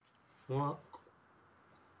What?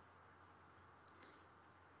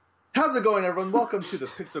 How's it going, everyone? Welcome to the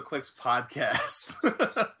Pixel Clicks podcast.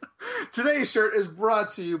 Today's shirt is brought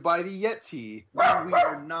to you by the Yeti. We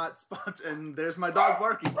are not sponsored. And there's my dog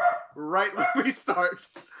barking right when we start.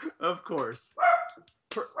 Of course.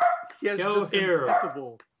 He has just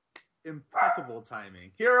impeccable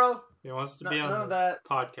timing. Hero. He wants to be on this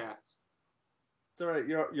podcast. It's all right.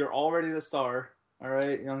 You're already the star. All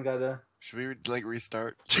right. You don't gotta. Should we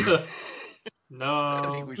restart?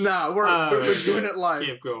 No. We're doing it live.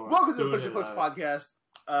 Keep going. Welcome to the Pixel Clicks podcast.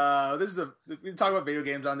 We talk about video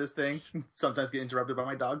games on this thing. Sometimes get interrupted by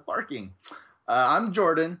my dog barking. I'm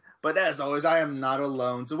Jordan, but as always, I am not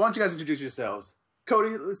alone. So why don't you guys introduce yourselves?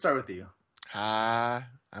 Cody, let's start with you. Hi,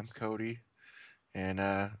 I'm Cody, and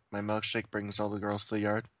my milkshake brings all the girls to the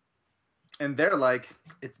yard. And they're like,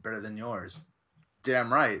 it's better than yours.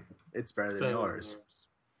 Damn right, it's better than yours.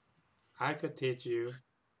 I could teach you,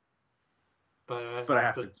 but I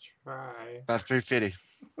have to try. About 350.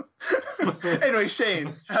 Anyway,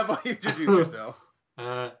 Shane, how about you introduce yourself?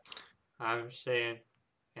 I'm Shane,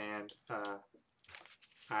 and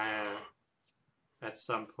I at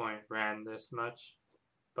some point ran this much,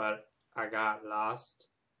 but I got lost.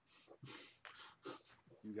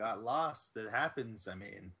 You got lost. It happens. I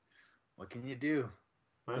mean, what can you do?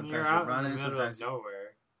 When Sometimes you're out running, in the middle sometimes of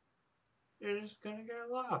nowhere, you're just gonna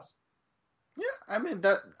get lost. Yeah,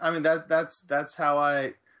 that's how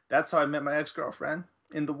I met my ex-girlfriend,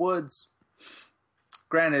 in the woods.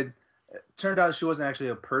 Granted, it turned out she wasn't actually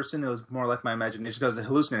a person. It was more like my imagination because I was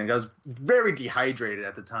hallucinating. I was very dehydrated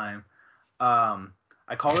at the time. I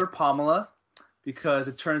called her Pamela because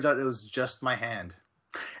it turns out it was just my hand.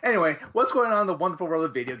 Anyway, what's going on in the wonderful world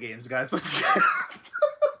of video games, guys? What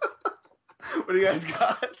do you guys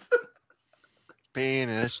got?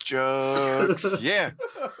 Penis jokes. Yeah.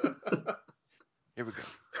 Here we go.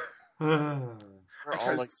 I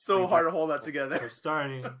tried so hard to hold that together. We're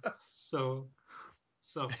starting so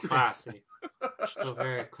classy. So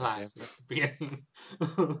very classy at the beginning.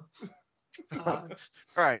 All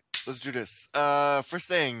right, let's do this. First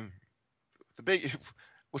thing, it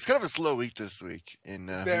was kind of a slow week this week in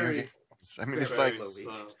video games. I mean, it's like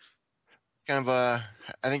slow. It's kind of I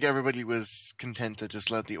think everybody was content to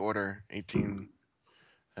just let the Order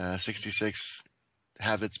 1866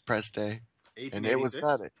 have its press day, and it was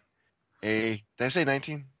not did I say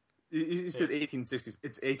 19? You said 1860.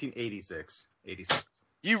 It's 1886. 86.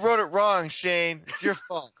 You wrote it wrong, Shane. It's your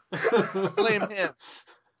fault. Blame him.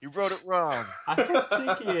 You wrote it wrong. I kept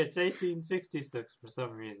thinking it's 1866 for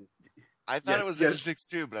some reason. I thought it was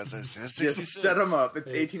 1862, but I said 66. Just set them up.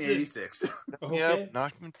 It's 1886. Okay. Yep,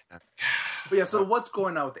 knock him down. But yeah, so what's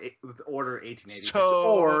going on with the Order 1886?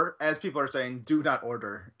 Or, as people are saying, do not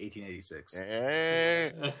order 1886.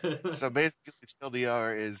 Hey. So basically,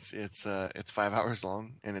 TLDR is it's 5 hours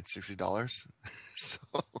long and it's $60. So,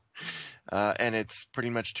 and it's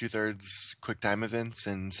pretty much 2/3 quick time events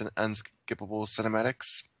and unskippable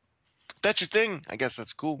cinematics. If that's your thing, I guess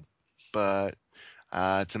that's cool. But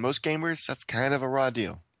to most gamers, that's kind of a raw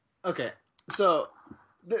deal. Okay, so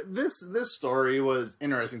this story was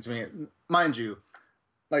interesting to me. Mind you,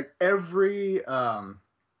 like every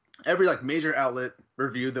like major outlet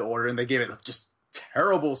reviewed the Order and they gave it just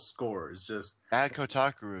terrible scores. Just Bad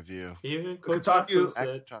Kotaku review. Even Kotaku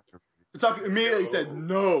said, Kotaku immediately said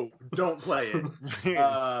no, don't play it.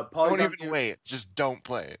 Don't even wait. Just don't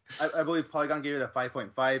play it. I believe Polygon gave it a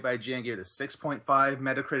 5.5. IGN gave it a 6.5.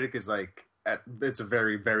 Metacritic is like it's a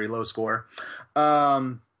very, very low score.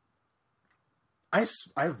 I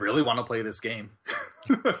really want to play this game.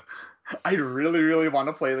 I really, really want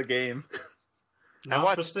to play the game. not I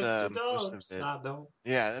watched for $60. most of it. I don't.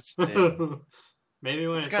 Yeah, that's the thing. Maybe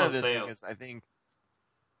when it's kind on of the sale. thing is, I think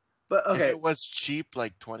But okay, if it was cheap,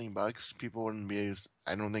 like $20, people wouldn't be.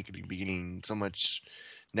 I don't think it'd be getting so much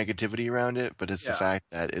negativity around it. But it's the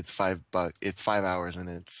fact that it's $5. It's 5 hours and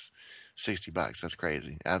it's $60. That's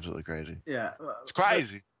crazy. Absolutely crazy. Yeah, it's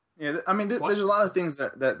crazy. Yeah, I mean, there's a lot of things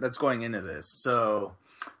that's going into this. So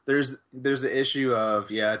there's the issue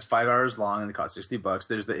of it's 5 hours long and it costs $60.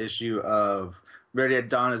 There's the issue of Ready at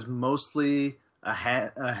Dawn is mostly a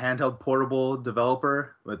handheld portable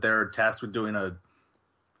developer, but they're tasked with doing a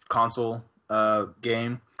console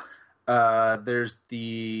game. There's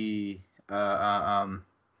the the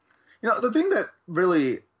thing that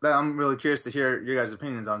I'm really curious to hear your guys'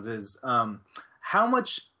 opinions on is how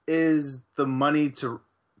much is the money to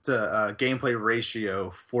gameplay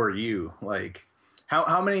ratio for you? Like how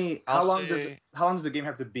long does the game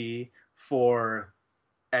have to be for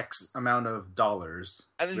X amount of dollars?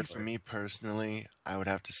 I think for me personally, I would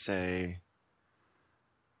have to say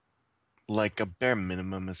like a bare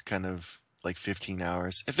minimum is kind of like 15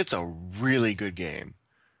 hours. If it's a really good game,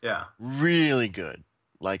 Yeah. really good,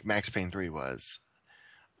 like Max Payne 3 was,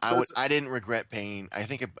 So, I didn't regret paying. I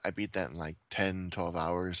think I beat that in like 10, 12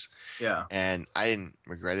 hours, yeah. and I didn't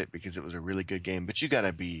regret it because it was a really good game. But you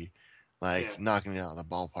gotta be like Yeah. knocking it out of the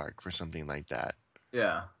ballpark for something like that.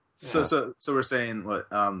 Yeah. Yeah. So we're saying what?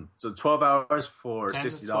 So 12 hours for 10 to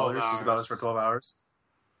 $60. 12 $60 for 12 hours.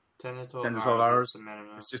 10 to 12 10 to 12 hours hours is the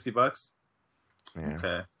minimum. for $60. Yeah.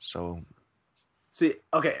 Okay. So See,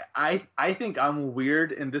 okay, I think I'm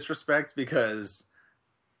weird in this respect because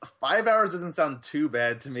 5 hours doesn't sound too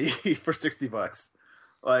bad to me for $60.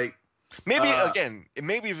 Like, maybe Uh,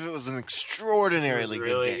 maybe if it was an It extraordinarily was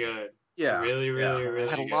really good game, good. yeah, Really, really, yeah. really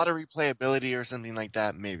had a good. lot of replayability or something like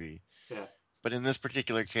that, maybe. Yeah. But in this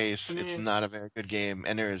particular case, I it's mean, not a very good game,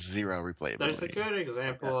 and there is zero replayability. There's a good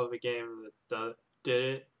example of a game that did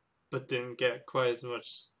it, but didn't get quite as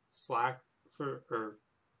much slack or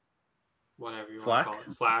whatever you Flack? want to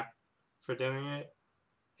call it, flack for doing it.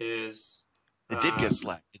 Is It did get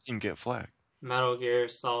slack. It didn't get flack. Metal Gear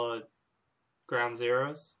Solid Ground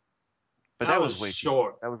Zeroes. But that was way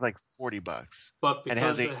short. That was like $40, But and it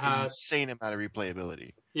has because an it had insane amount of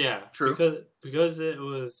replayability. yeah, True. because it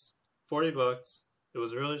was $40, it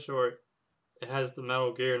was really short. It has the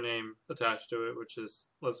Metal Gear name attached to it, which is,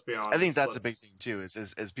 let's be honest. I think that's a big thing too. Is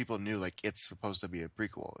as people knew, like it's supposed to be a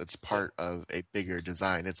prequel. It's part of a bigger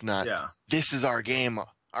design. It's not. Yeah. This is our game,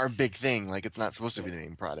 our big thing. Like it's not supposed to be the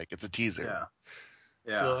main product. It's a teaser.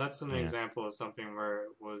 Yeah. Yeah. So that's an Yeah. example of something where it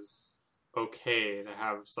was okay to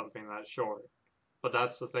have something that short. But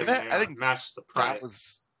that's the thing. I think matched the price. That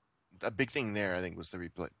was a big thing there. I think was the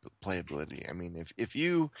replayability. I mean, if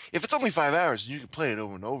it's only 5 hours and you can play it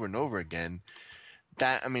over and over and over again,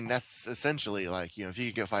 that's essentially like, if you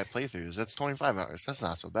could get 5 playthroughs, that's 25 hours. That's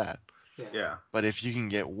not so bad. Yeah. But if you can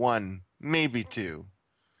get 1, maybe 2,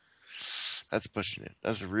 that's pushing it.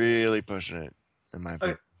 That's really pushing it, in my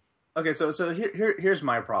opinion. Okay, so here's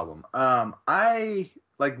my problem. I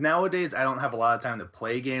like nowadays I don't have a lot of time to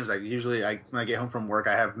play games. Like usually when I get home from work,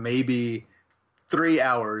 I have maybe 3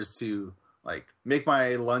 hours to like make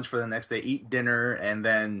my lunch for the next day, eat dinner, and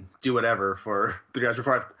then do whatever for 3 hours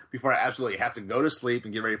before I absolutely have to go to sleep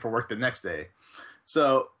and get ready for work the next day.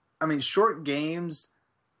 So I mean, short games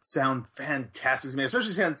sound fantastic to me,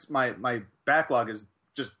 especially since my backlog is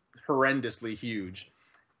just horrendously huge.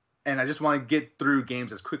 And I just want to get through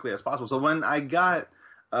games as quickly as possible. So when I got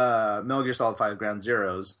Metal Gear Solid 5 Ground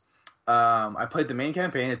Zeroes, I played the main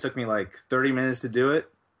campaign. It took me like 30 minutes to do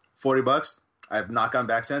it. $40. I've not gone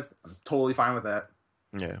back since. I'm totally fine with that.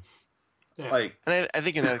 Yeah. Like, and I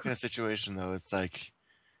think in that kind of situation, though, it's like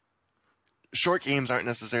short games aren't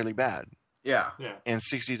necessarily bad. Yeah. And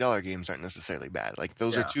 $60 games aren't necessarily bad. Like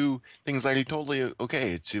those are two things that are totally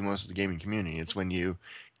okay to most of the gaming community. It's when you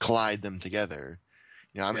collide them together.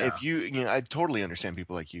 If I totally understand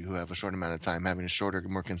people like you who have a short amount of time having a shorter,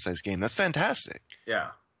 more concise game. That's fantastic. Yeah.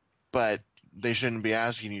 But they shouldn't be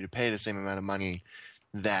asking you to pay the same amount of money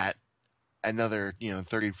that another,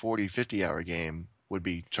 30, 40, 50-hour game would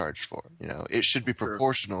be charged for. It should be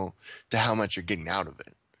proportional to how much you're getting out of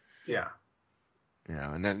it. Yeah.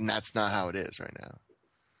 And that's not how it is right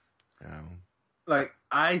now. Like,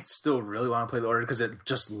 I still really want to play The Order because it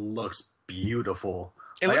just looks beautiful.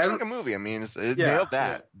 It looks like a movie. I mean, it nailed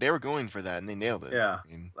that. Yeah. They were going for that, and they nailed it. Yeah.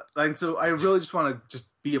 I mean, Like, so I really just want to just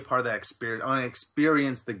be a part of that experience. I want to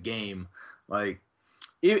experience the game. Like,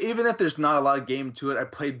 even if there's not a lot of game to it, I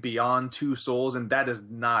played Beyond Two Souls, and that is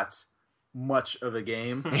not much of a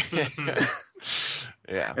game.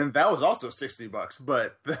 yeah. And that was also $60,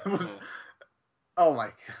 but that was, oh my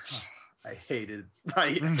God. I hated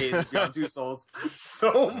Beyond Two Souls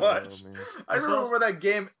so much. I remember when that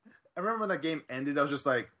game ended. I was just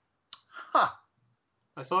like, "Huh."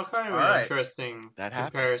 I saw kind of an interesting That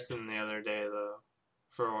comparison the other day, though,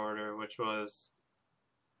 for Order, which was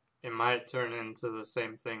it might turn into the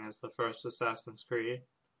same thing as the first Assassin's Creed,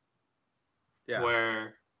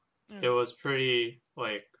 where it was pretty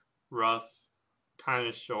like rough, kind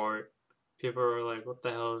of short. People were like, "What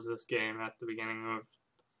the hell is this game?" at the beginning of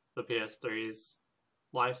the PS3's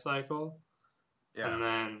life cycle. Yeah. And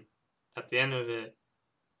then at the end of it,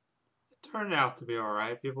 it turned out to be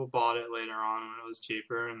alright. People bought it later on when it was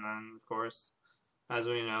cheaper, and then, of course, as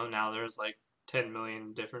we know, now there's like 10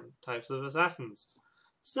 million different types of assassins.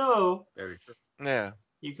 So, Very true. Yeah.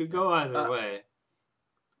 You could go either way.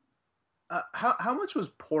 How much was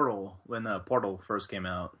Portal when Portal first came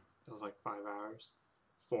out? It was like 5 hours.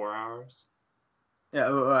 4 hours. Yeah,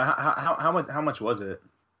 how much was it?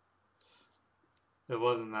 It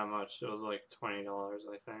wasn't that much. It was like $20,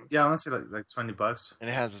 I think. Yeah, I want to say like $20. And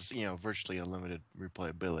it has, virtually unlimited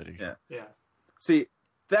replayability. Yeah. Yeah. See,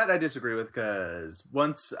 that I disagree with because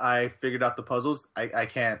once I figured out the puzzles, I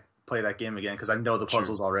can't play that game again because I know the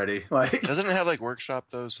puzzles already. Like, doesn't it have like workshop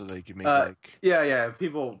though, so they can make yeah.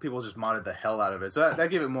 People just modded the hell out of it, so that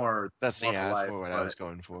gave it more. That's more that's life, more what I was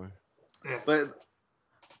going for. Yeah. But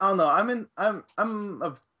I don't know. I'm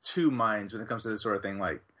of two minds when it comes to this sort of thing.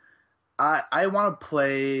 Like, I want to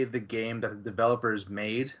play the game that the developers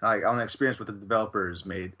made. Like, I want to experience what the developers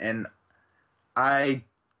made, and I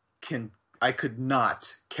could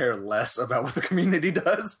not care less about what the community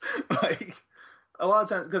does. Like, a lot of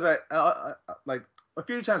times, because I like a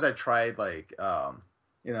few times I tried like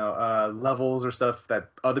levels or stuff that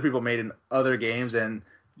other people made in other games, and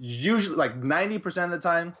usually like 90% of the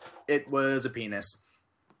time it was a penis.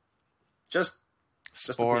 Just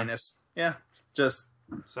a penis. Yeah, just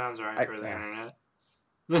sounds right for the internet.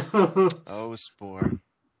 Oh, Spore.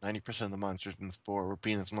 90% of the monsters in Spore were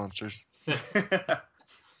penis monsters. But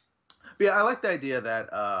yeah, I like the idea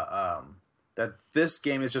that that this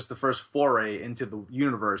game is just the first foray into the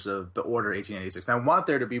universe of the Order 1886. And I want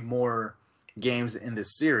there to be more games in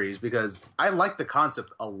this series because I like the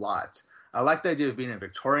concept a lot. I like the idea of being in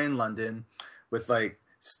Victorian London with like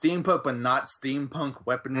steampunk but not steampunk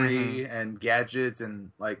weaponry and gadgets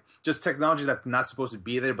and like just technology that's not supposed to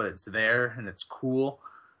be there but it's there and it's cool.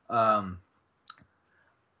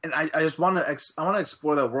 And I just want to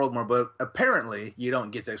explore that world more, but apparently you don't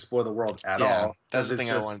get to explore the world at all. That's the thing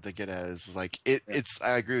I wanted to get at is like it's.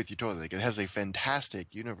 I agree with you totally. Like, it has a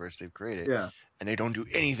fantastic universe they've created, and they don't do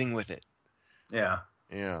anything with it. Yeah,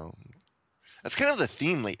 that's kind of the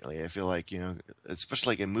theme lately. I feel like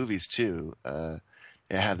especially like in movies too.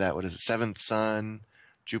 They have that. What is it? Seventh Son,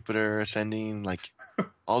 Jupiter Ascending. Like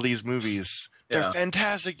all these movies, they're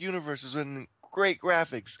fantastic universes with great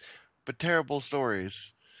graphics, but terrible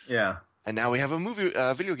stories. Yeah. And now we have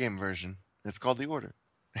a video game version. It's called The Order.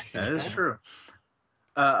 That is true.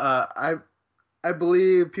 I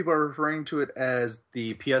believe people are referring to it as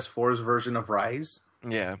the PS4's version of Rise.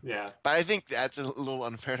 Yeah. Yeah. But I think that's a little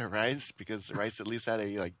unfair to Rise because Rise at least had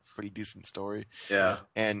a pretty decent story. Yeah.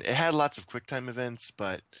 And it had lots of QuickTime events,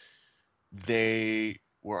 but they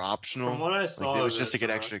were optional. From what I saw, it was just to get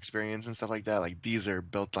extra experience and stuff like that. Like these are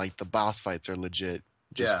built like the boss fights are legit,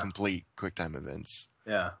 just complete QuickTime events.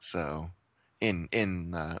 Yeah. So, in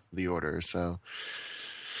The Order. So,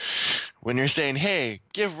 when you're saying, "Hey,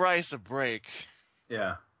 give Rice a break,"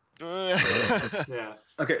 yeah. Yeah.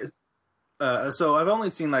 Okay. So I've only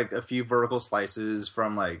seen like a few vertical slices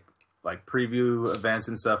from like preview events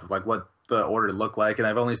and stuff of like what the Order looked like, and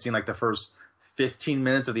I've only seen like the first 15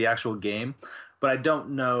 minutes of the actual game, but I don't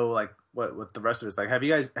know like what the rest of it's like. Have you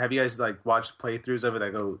guys like watched playthroughs of it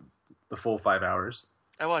that go the full 5 hours?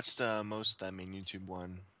 I watched most of them in YouTube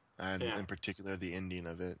one, and in particular the ending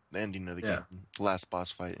of it, the ending of the game, the last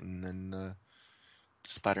boss fight, and then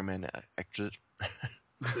Spider-Man exit.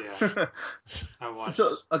 Yeah, I watched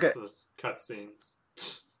those cutscenes.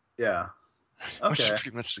 Yeah, okay. Which is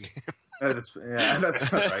pretty much the game. That's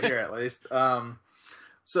right here at least.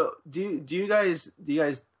 So do you guys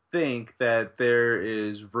think that there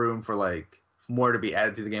is room for like more to be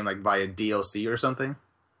added to the game, like via DLC or something?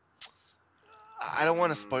 I don't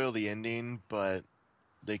want to spoil the ending, but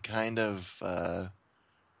they kind of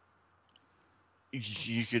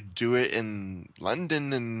you could do it in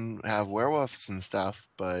London and have werewolves and stuff,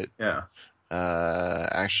 but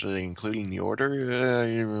actually including the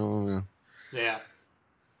Order, yeah.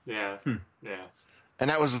 And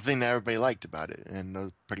that was the thing that everybody liked about it,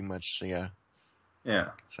 and pretty much Yeah.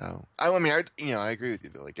 So I mean, I agree with you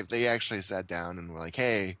though. Like if they actually sat down and were like,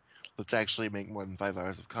 "Hey, let's actually make more than 5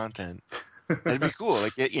 hours of content." That'd be cool.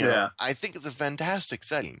 Like I think it's a fantastic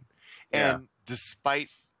setting, and despite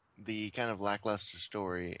the kind of lackluster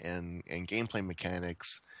story and gameplay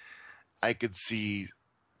mechanics, I could see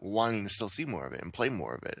wanting to still see more of it and play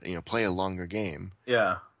more of it. Play a longer game.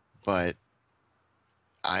 Yeah. But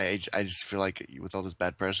I just feel like with all this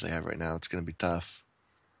bad press they have right now, it's going to be tough.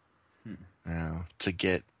 To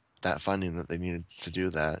get that funding that they needed to do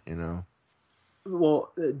that.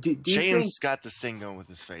 Well, do you Shane's think... got this thing going with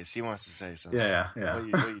his face. He wants to say something. Yeah.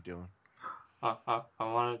 What are you doing? I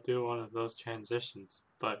want to do one of those transitions,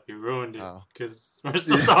 but you ruined it because we're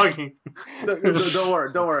still talking. Don't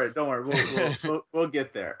worry. We'll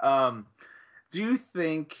get there. Do you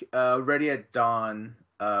think Ready at Dawn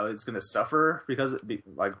is going to suffer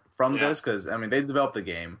from this? Because I mean, they developed the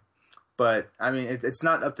game, but I mean, it's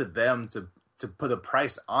not up to them to put a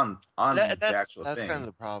price on the actual thing. That's kind of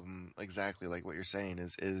the problem. Exactly like what you're saying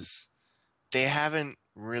is they haven't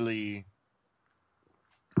really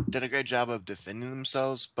did a great job of defending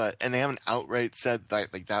themselves, and they haven't outright said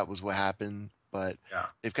that like that was what happened, but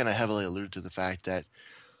they've kind of heavily alluded to the fact that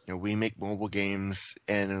we make mobile games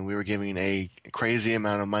and we were giving a crazy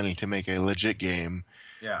amount of money to make a legit game.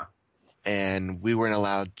 Yeah. And we weren't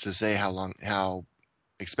allowed to say how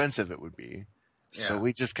expensive it would be. Yeah. So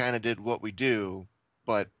we just kind of did what we do,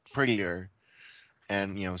 but prettier.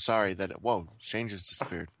 And, sorry that whoa, Shane just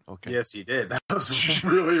disappeared. Okay. Yes, he did. That was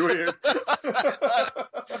really weird.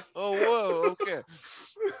 Oh, whoa, okay.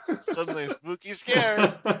 Suddenly a spooky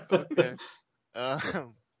scare. Okay.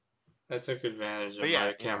 I took advantage of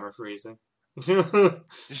my camera freezing. It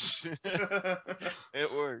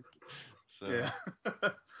worked. So. Yeah.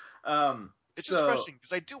 It's just frustrating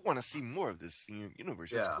because I do want to see more of this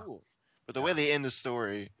universe. It's cool. But the way they end the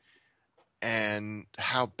story and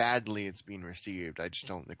how badly it's being received, I just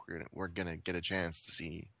don't think we're gonna get a chance to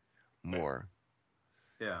see more.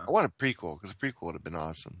 Yeah. I want a prequel because a prequel would have been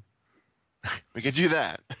awesome. We could do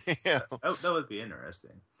that. That would be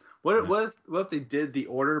interesting. What if they did the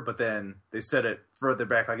Order, but then they set it further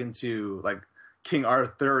back, like into like King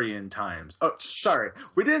Arthurian times? Oh, sorry,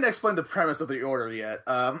 we didn't explain the premise of the Order yet.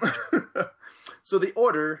 So the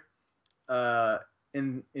Order,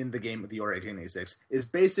 in the game of the Order 1886, is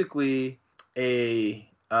basically a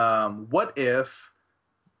what if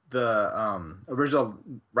the original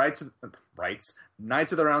Knights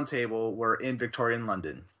of the Round Table were in Victorian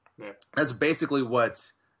London. Yeah. That's basically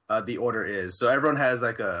what the Order is. So everyone has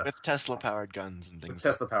like with Tesla powered guns and things.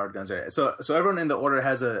 Tesla powered guns, right? So everyone in the Order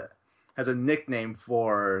has a nickname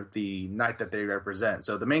for the knight that they represent.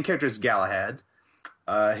 So the main character is Galahad.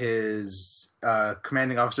 His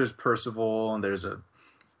commanding officer is Percival, and there's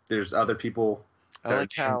other people. I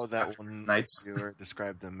like how that one knights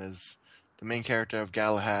described them as the main character of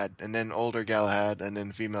Galahad, and then older Galahad, and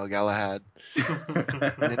then female Galahad,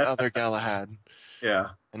 and then other Galahad. Yeah,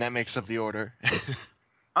 and that makes up the Order.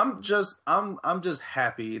 I'm just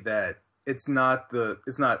happy that it's not the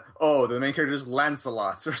main character is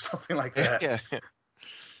Lancelot or something like that. Yeah.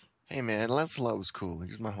 Hey man, Lancelot was cool.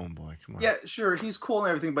 He's my homeboy. Come on. Yeah, sure, he's cool and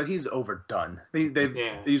everything, but he's overdone. They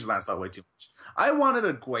use Lancelot way too much. I wanted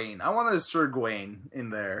a Gawain. I wanted a Sir Gawain in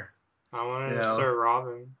there. I wanted a Sir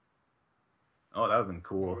Robin. Oh, that would have been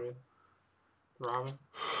cool. Robin?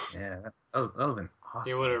 Yeah, that would have been awesome.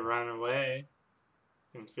 He would have run away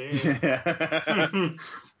in fear. Yeah.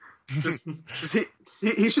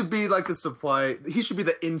 He should be like the supply. He should be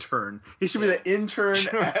the intern. He should be the intern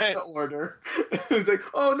at the Order. It's like,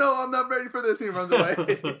 oh no, I'm not ready for this. And he runs away.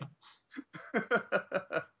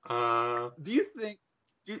 Do you think?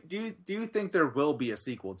 Do you think there will be a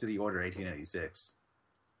sequel to the Order 1886?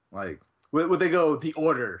 Like, would they go the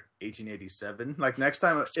Order 1887? Like next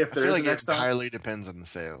time, if there is a next time, it entirely depends on the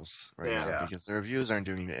sales now because the reviews aren't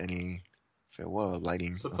doing any.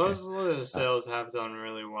 Lighting. Supposedly the sales have done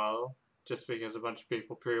really well, just because a bunch of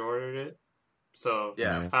people pre-ordered it. So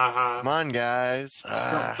come on, guys!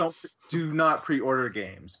 Do not pre-order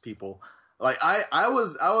games, people. Like I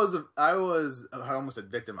almost a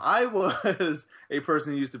victim. I was a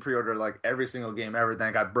person who used to pre-order like every single game ever. Then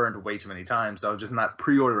I got burned way too many times, so I was just not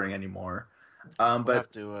pre-ordering anymore. We'll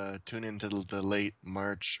have to tune into the late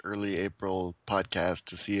March, early April podcast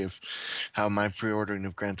to see how my pre-ordering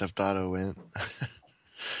of Grand Theft Auto went.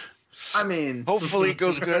 I mean, hopefully it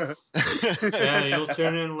goes good. Yeah, you'll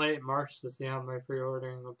tune in late March to see how my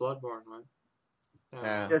pre-ordering of Bloodborne went.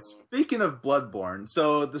 Yeah, speaking of Bloodborne,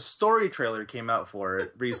 so the story trailer came out for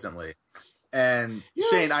it recently. And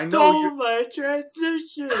Shane, I know you my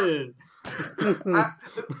transition. I'm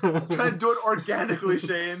trying to do it organically,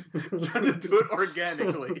 Shane. Trying to do it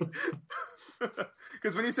organically.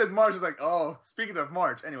 Because when you said March, it's like, oh, speaking of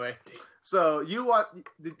March. Anyway, so did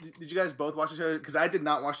you guys both watch the trailer? Because I did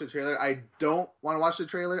not watch the trailer. I don't want to watch the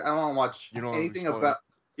trailer. I don't want to watch anything about.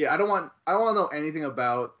 Yeah, I don't want to know anything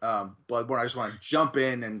about Bloodborne. I just want to jump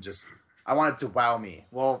in and I want it to wow me.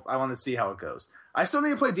 Well, I want to see how it goes. I still need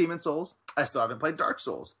to play Demon Souls. I still haven't played Dark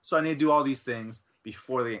Souls. So I need to do all these things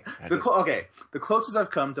before the game. The closest I've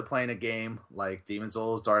come to playing a game like Demon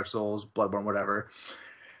Souls, Dark Souls, Bloodborne, whatever,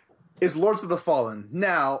 is Lords of the Fallen.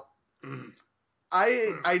 Now,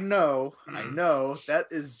 I know that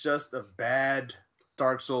is just a bad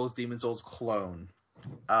Dark Souls, Demon Souls clone.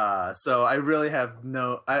 So I really have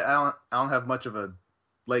I don't have much of a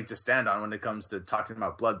leg to stand on when it comes to talking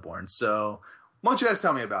about Bloodborne. So why don't you guys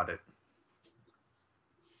tell me about it?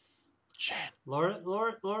 Lords of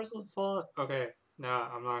the Fallen. Okay, no,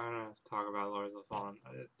 I'm not gonna talk about Lords of the Fallen.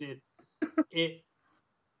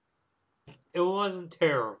 It wasn't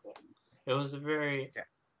terrible. It was a very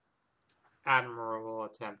admirable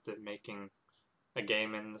attempt at making a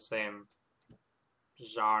game in the same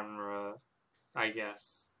genre, I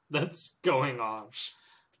guess, that's going on.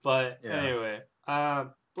 But anyway,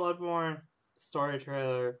 Bloodborne story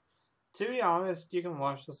trailer. To be honest, you can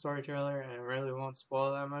watch the story trailer and it really won't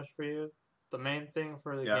spoil that much for you. The main thing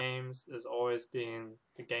for the games is always being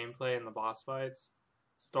the gameplay and the boss fights.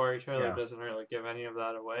 Story trailer doesn't really give any of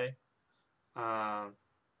that away.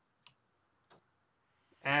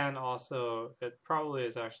 And also, it probably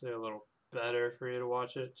is actually a little better for you to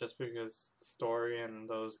watch it just because the story in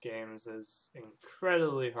those games is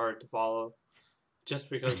incredibly hard to follow.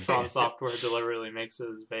 Just because From Software deliberately makes it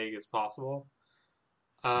as vague as possible.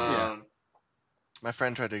 My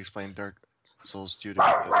friend tried to explain Dark Souls 2 to me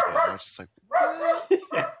the other day, and I was just like,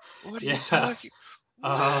 what? What are you talking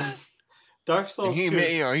Dark Souls 2...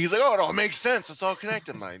 he's like, oh, it all makes sense. It's all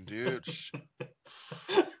connected, my dude.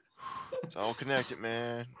 It's all connected,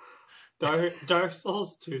 man. Dark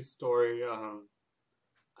Souls 2 story,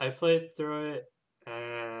 I played through it,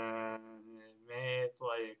 and it made,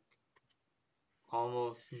 like,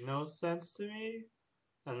 almost no sense to me.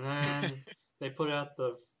 And then they put out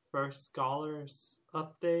the first Scholars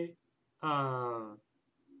update, and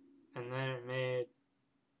then it made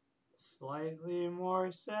slightly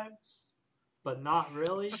more sense, but not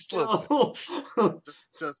really. Just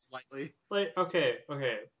slightly. Like, okay.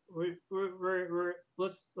 We're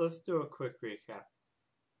let's do a quick recap.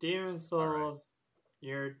 Demon Souls,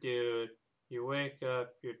 you're a dude. You wake up,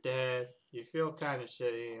 you're dead. You feel kind of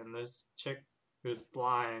shitty, and this chick who's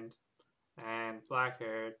blind and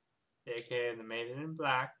black-haired, aka the Maiden in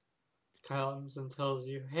Black, comes and tells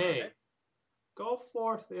you, "Hey, go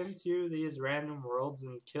forth into these random worlds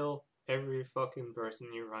and kill every fucking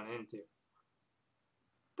person you run into."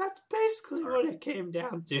 That's basically what it came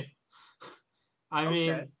down to. I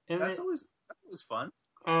mean, that's always fun.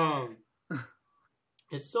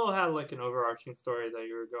 It still had like an overarching story that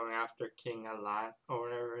you were going after King Alat or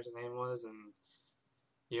whatever his name was, and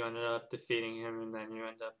you ended up defeating him, and then you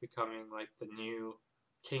end up becoming like the new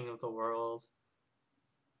king of the world.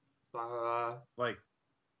 Blah blah blah.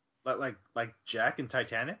 Like Jack in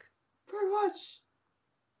Titanic. Pretty much,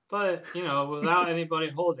 but without anybody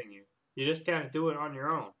holding you, you just kind of do it on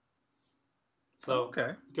your own. So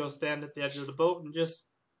go stand at the edge of the boat and just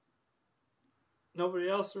nobody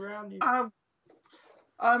else around you.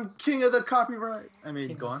 I'm king of the copyright. I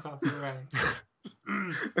mean, go on. Copyright.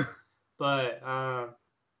 But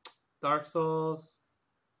Dark Souls,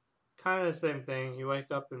 kind of the same thing. You wake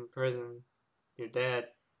up in prison, you're dead.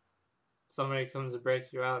 Somebody comes and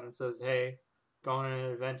breaks you out and says, "Hey, go on an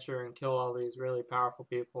adventure and kill all these really powerful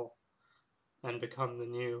people and become the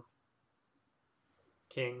new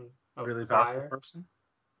king of really fire." Powerful person?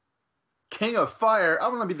 King of fire? I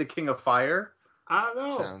want to be the king of fire. I don't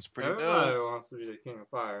know. Sounds pretty Everybody dope. wants to be the king of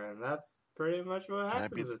fire, and that's pretty much what Can I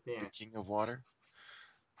be happens at the the end. king of water?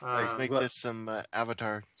 Um, Make this some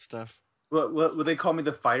Avatar stuff. What would they call me,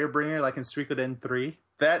 the Firebringer, like in Suikoden 3?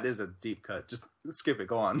 That is a deep cut. Just skip it.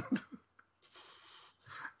 Go on.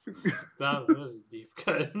 that was a deep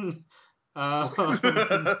cut.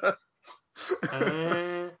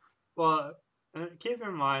 Keep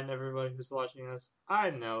in mind, everybody who's watching this, I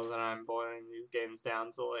know that I'm boiling these games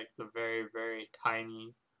down to like the very, very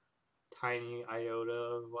tiny iota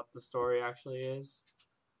of what the story actually is.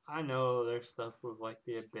 I know there's stuff with like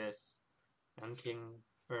the Abyss and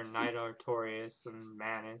Knight Artorias and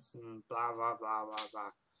Manus and blah blah blah blah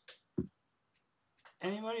blah.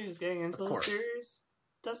 Anybody who's getting into the series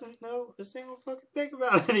doesn't know a single fucking thing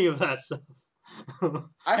about any of that stuff.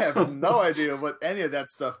 I have no idea what any of that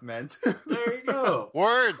stuff meant. There you go.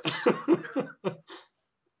 Word!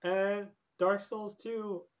 And Dark Souls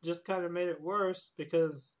 2 just kind of made it worse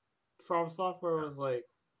because From Software was like,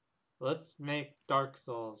 let's make Dark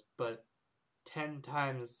Souls, but 10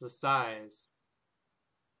 times the size,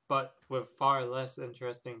 but with far less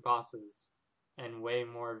interesting bosses and way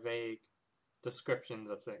more vague descriptions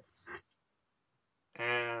of things.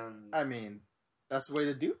 And I mean, that's the way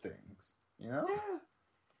to do things, Yeah.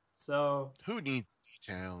 So who needs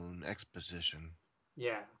detail and exposition?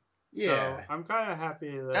 Yeah. Yeah. So I'm kind of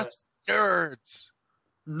happy that That's nerds.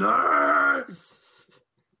 Nerds.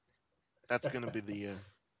 That's gonna be the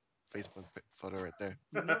Facebook photo right there.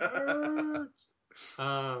 Nerds.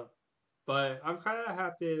 But I'm kind of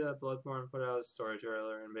happy that Bloodborne put out a story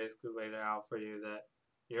trailer and basically laid it out for you that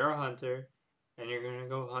you're a hunter and you're gonna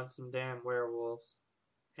go hunt some damn werewolves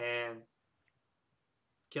and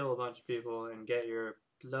kill a bunch of people and get your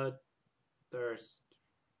bloodthirst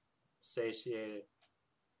satiated.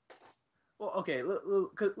 Well, okay,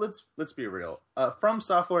 let's be real. From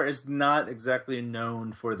Software is not exactly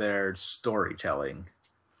known for their storytelling.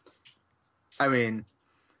 I mean,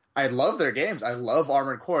 I love their games. I love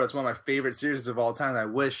Armored Core. It's one of my favorite series of all time. I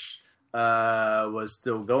wish was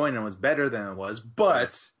still going and was better than it was,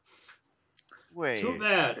 but Wait, Too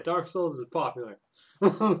bad. Dark Souls is popular.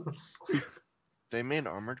 they made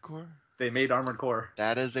Armored Core? they made Armored Core.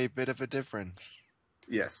 That is a bit of a difference.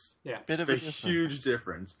 Yes. Yeah. Bit It's of a a difference. huge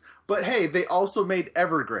difference. But hey, they also made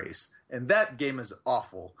Evergrace, and that game is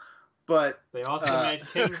awful. But They also made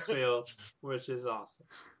Kingsfield, which is awesome.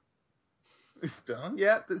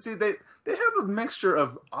 yeah, see, they have a mixture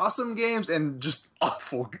of awesome games and just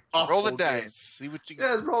awful. Roll the games. dice. See what you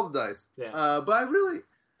Yeah, get. roll the dice. Yeah. But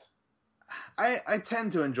I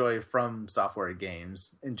tend to enjoy From Software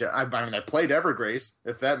games. I mean, I played Evergrace,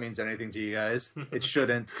 if that means anything to you guys. It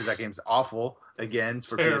shouldn't, because that game's awful. Again, it's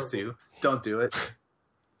for Terrible. PS2. Don't do it.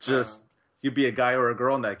 Just, you be a guy or a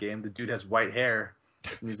girl in that game. The dude has white hair,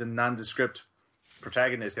 and he's a nondescript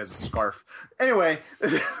protagonist. He has a scarf. Anyway,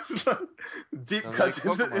 deep Sounds cuts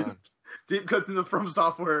like into Pokemon. deep cuts into From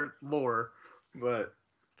Software lore. But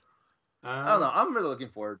I don't know. I'm really looking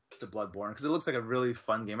forward to Bloodborne because it looks like a really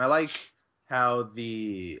fun game. I like how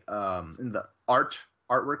the in the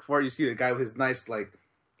artwork for it, you see the guy with his nice like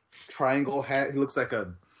triangle hat. He looks like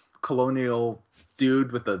a colonial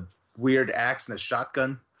dude with a weird axe and a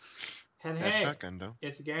shotgun. And That hey, shotgun, though.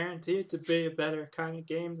 it's guaranteed to be a better kind of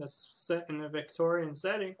game that's set in a Victorian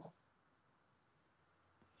setting.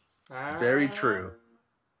 Very true.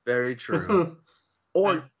 Very true.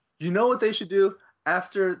 Or you know what they should do?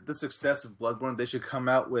 After the success of Bloodborne, they should come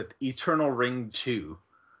out with Eternal Ring 2.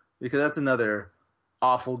 Because that's another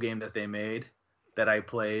awful game that they made that I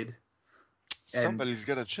played. And, Somebody's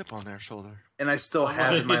got a chip on their shoulder. and I still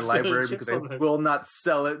have it in my Somebody's got a library chip because I on their- will not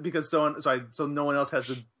sell it because so no one else has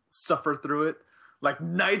to suffer through it. Like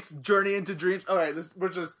Knight's Journey into Dreams. All right, we're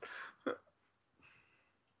just.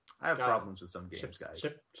 I have Got it. problems with some games, guys.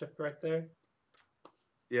 Chip right there.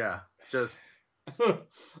 Yeah, just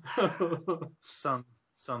some.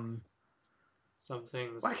 Some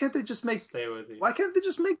things. Why can't they just make? stay with you? Why can't they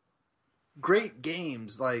just make great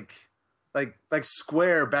games like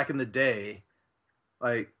Square back in the day?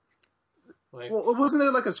 Like, Like, well, wasn't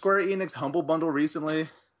there like a Square Enix Humble Bundle recently?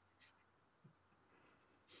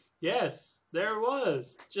 yes, there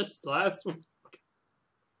was just last week.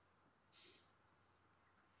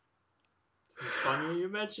 It's funny you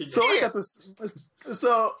mentioned So it. I got this.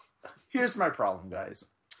 So here's my problem, guys.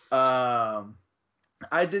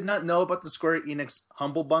 I did not know about the Square Enix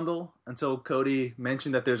Humble Bundle until Cody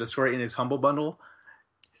mentioned that there's a Square Enix Humble Bundle,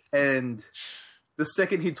 and the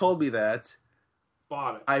second he told me that,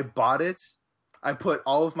 Bought it. I bought it. I put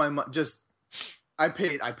all of my I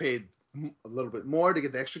paid a little bit more to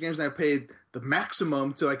get the extra games, and I paid the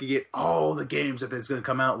maximum so I could get all the games that it's going to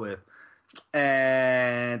come out with.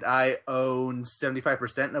 And I own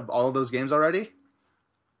 75% of all of those games already.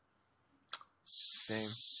 Same.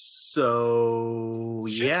 So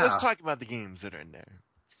yeah, Let's talk about the games that are in there.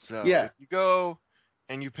 So Yeah. if you go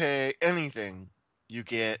and you pay anything, you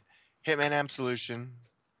get Hitman Absolution,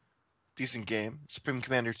 decent game. Supreme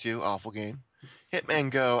Commander 2, awful game.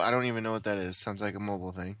 Hitman Go, I don't even know what that is. Sounds like a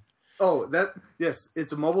mobile thing. Oh, yes,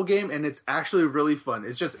 it's a mobile game and it's actually really fun.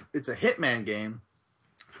 It's a Hitman game,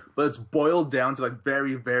 but it's boiled down to like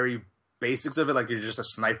very, very basics of it. Like you're just a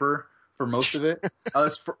sniper for most of it.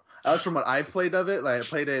 That was from what I played of it. Like I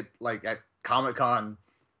played it like at Comic-Con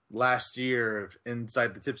last year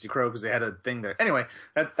inside the Tipsy Crow because they had a thing there. Anyway,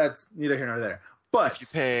 that's neither here nor there. But If you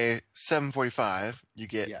pay $7.45, you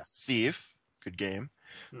get yes, Thief, good game.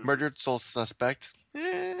 Hmm. Murdered Soul Suspect,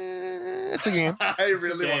 it's a game. I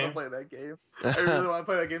really want to game. play that game. I really want to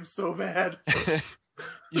play that game so bad.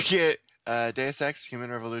 You get Deus Ex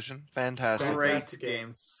Human Revolution, fantastic. Great Fantastic game.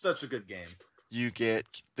 game. Such a good game. You get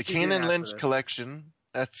the You didn't Kanan ask Lynch for this. collection.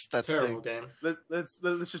 That's Terrible the game.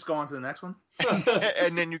 Let's just go on to the next one.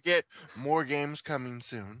 and then you get more games coming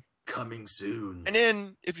soon. Coming soon. And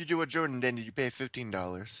then if you do what Jordan did, you pay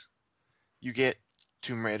 $15. You get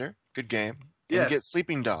Tomb Raider, good game. And Yes. you get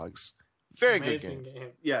Sleeping Dogs, very Amazing good game.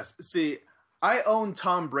 Yes. See, I own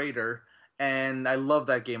Tomb Raider, and I love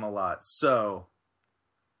that game a lot. So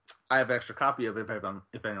I have an extra copy of it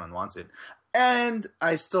if anyone wants it. And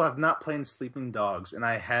I still have not played Sleeping Dogs, and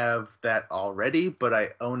I have that already, but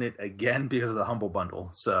I own it again because of the Humble Bundle.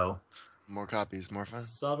 So More copies, more fun.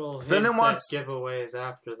 Subtle If hints anyone at wants- giveaways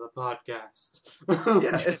after the podcast.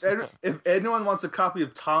 yeah, if anyone wants a copy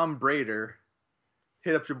of Tomb Raider,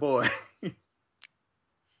 hit up your boy.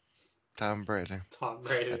 Tom Brady. Tom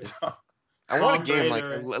Brady. I want a Tom game like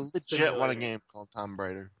Raider a legit Simulator. want a game called Tom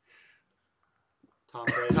Brady. Tom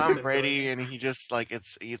Brady. Tom Brady, and he just like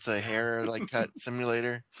it's a hair like cut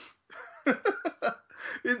simulator.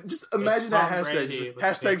 Just imagine that Tom hashtag. Brady Just with the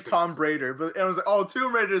hashtag Tom Patriots. Brader. But everyone's like, oh,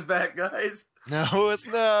 Tomb Raider's back, guys. No, it's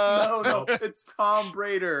not. No, it's Tom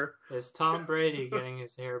Brader. It's Tom Brady getting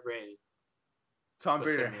his hair braided. Tom Brader,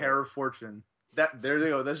 Listen, Hair of Fortune. There they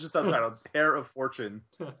go. That's just the title. Hair of Fortune.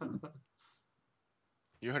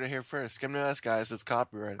 You heard it here first. Come to us, guys. It's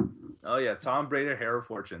copyrighted. Oh yeah, Tom Brader, Hair of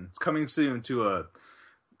Fortune. It's coming soon to a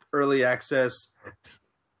early access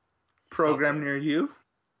program Something. near you.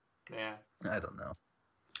 Yeah. I don't know.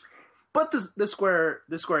 But the Square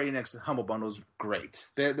Enix Humble Bundle is great.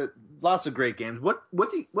 They're lots of great games.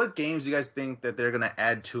 What games do you guys think that they're gonna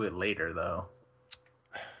add to it later though?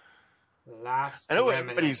 Last I know what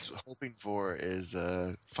Remnant. everybody's hoping for is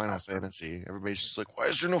Final Fantasy. Everybody's just like, why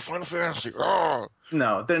is there no Final Fantasy? Oh!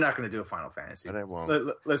 No, they're not gonna do a Final Fantasy. But I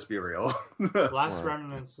won't. Let's be real. Last Wow.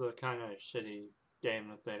 Remnant's a kind of shitty game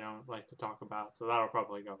that they don't like to talk about, so that'll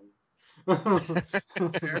probably go.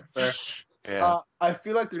 Fair. Yeah. I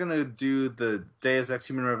feel like they're gonna do the Deus Ex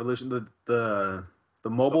Human Revolution, the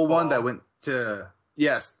mobile The one that Fall. went to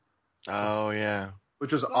Oh, yeah.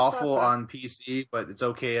 which was Not awful that bad. on PC, but it's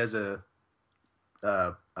okay as a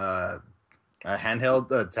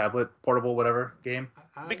handheld, tablet, portable, whatever game.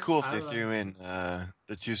 It'd be cool if they threw in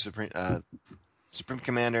the two Supreme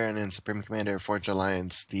Commander and then Supreme Commander Forge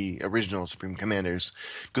Alliance, the original Supreme Commanders,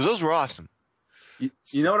 because those were awesome. You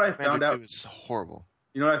know what I Commander found out? 2 was horrible.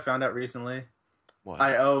 You know what I found out recently? What?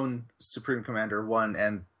 I own Supreme Commander 1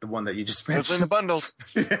 and the one that you just It was in the mentioned. bundle.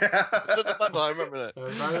 Yeah. It was in the bundle. I remember that.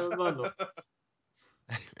 Right in the bundle.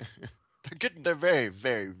 They're good. They're very,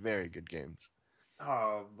 very, very good games.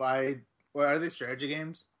 Oh, are they strategy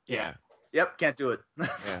games? Yeah. Yep, can't do it.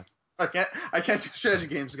 Yeah. I can't do strategy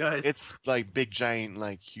games, guys. It's like big, giant,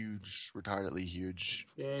 like huge, retardedly huge,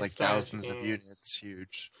 Yeah, like strategy thousands of games. units,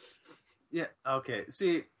 huge. Yeah. Okay.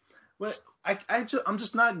 See, I'm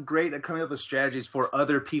just not great at coming up with strategies for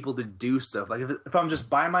other people to do stuff. Like if I'm just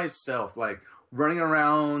by myself, like running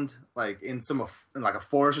around, like in like a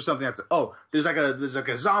forest or something. That's there's like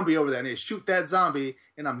a zombie over there. I need to shoot that zombie,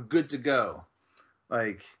 and I'm good to go.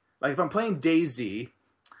 Like if I'm playing DayZ,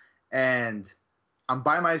 and I'm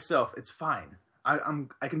by myself, it's fine. I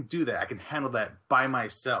can do that. I can handle that by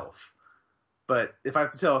myself. But if I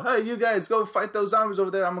have to tell, hey, you guys go fight those zombies over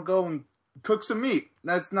there, I'm gonna go and cook some meat.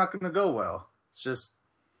 That's not gonna go well. It's just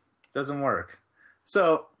doesn't work.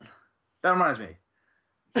 So that reminds me.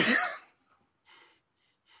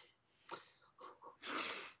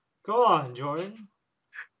 Go on, Jordan.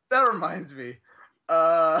 That reminds me.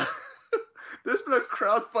 There's been a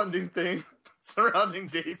crowdfunding thing surrounding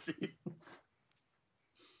DayZ.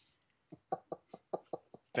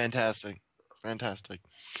 Fantastic.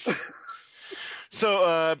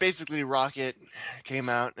 So basically, Rocket came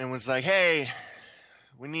out and was like, "Hey,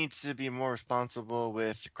 we need to be more responsible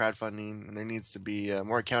with crowdfunding, and there needs to be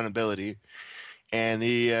more accountability." And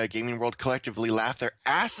the gaming world collectively laughed their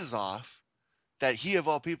asses off that he, of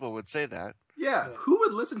all people, would say that. Yeah, who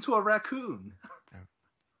would listen to a raccoon?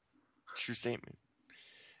 True statement.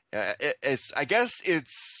 I guess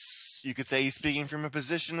you could say he's speaking from a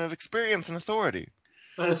position of experience and authority.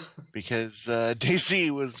 Because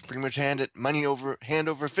DayZ was pretty much hand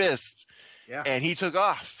over fist, Yeah. and he took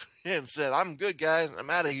off and said, "I'm good, guys. I'm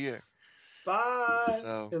out of here." Bye.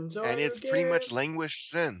 So, Enjoy and it's your pretty game. much languished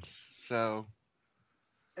since. So,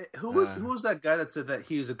 Who was that guy that said that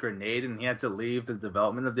he was a grenade and he had to leave the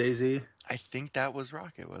development of DayZ? I think that was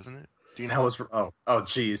Rocket, wasn't it? Do you know? That was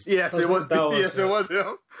jeez. Yes, it was. It was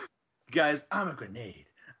him. Guys, I'm a grenade.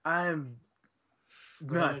 I'm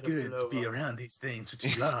not good to be around these things for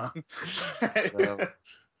too long. So,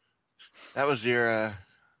 that was your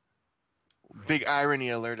big irony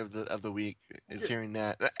alert of the week. Is hearing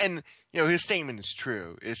that, and his statement is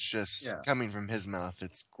true. It's just coming from his mouth.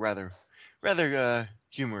 It's rather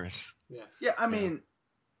humorous. Yes. Yeah, I mean,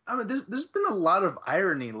 there's been a lot of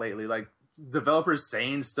irony lately. Like developers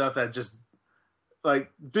saying stuff that just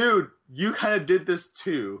like, dude, you kind of did this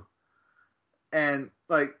too. And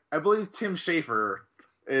like, I believe Tim Schafer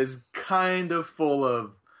is kind of full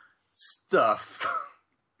of stuff,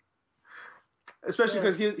 especially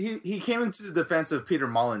because he came into the defense of Peter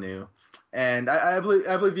Molyneux, and I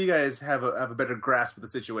believe you guys have a better grasp of the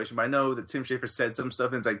situation. But I know that Tim Schafer said some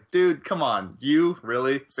stuff, and it's like, dude, come on, you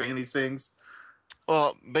really saying these things?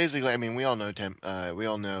 Well, basically, I mean, we all know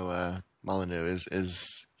Molyneux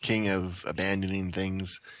is king of abandoning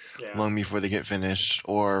things long before they get finished,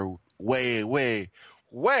 or way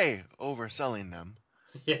overselling them.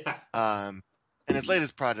 Yeah. And his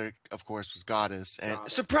latest project, of course, was Goddess, and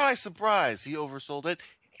surprise, he oversold it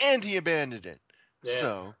and he abandoned it. Yeah.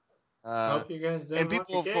 So, Hope you guys didn't and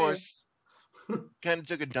people, of course, kind of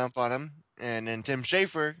took a dump on him, and then Tim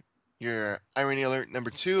Schafer, your irony alert number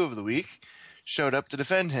 2 of the week, showed up to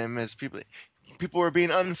defend him as people were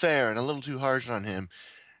being unfair and a little too harsh on him.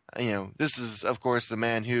 This is, of course, the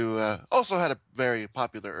man who also had a very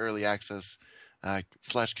popular early access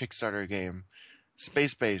slash Kickstarter game,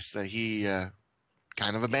 Space Base, that he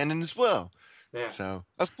kind of abandoned as well. Yeah. So,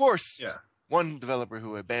 of course, one developer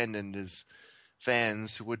who abandoned his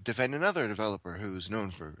fans would defend another developer who's known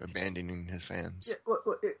for abandoning his fans. Yeah,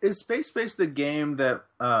 is Space Base the game that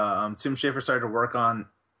Tim Schafer started to work on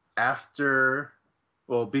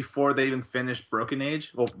before they even finished Broken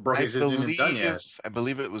Age? Well, Broken Age isn't even done yet. I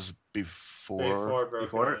believe it was before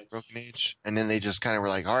Broken Age. And then they just kind of were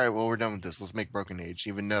like, all right, well, we're done with this. Let's make Broken Age,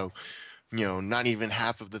 even though, not even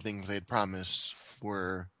half of the things they had promised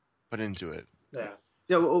were put into it. Yeah.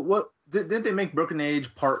 Yeah, what didn't they make Broken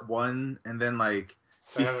Age Part 1 and then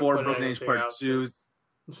before Broken Age Part 2?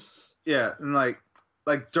 Yeah, and like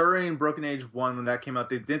during Broken Age 1 when that came out,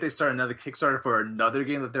 didn't they start another Kickstarter for another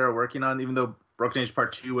game that they were working on, even though Broken Age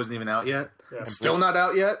Part 2 wasn't even out yet? Yeah. Still not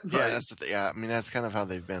out yet? Yeah, that's kind of how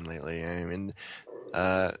they've been lately. I mean,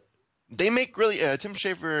 they make really Tim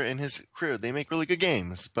Schafer and his crew, they make really good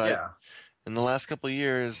games, but in the last couple of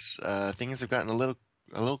years, things have gotten a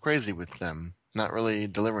little crazy with them. Not really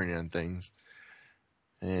delivering on things.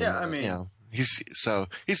 And, I mean,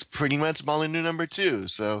 he's pretty much Molyneux number 2.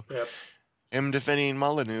 So him defending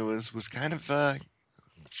Molyneux was kind of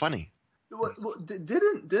funny.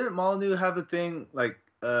 Didn't Molyneux have a thing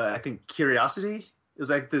I think Curiosity? It was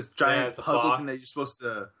like this giant puzzle thing that you're supposed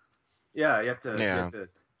to. Yeah, you have to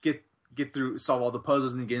get through, solve all the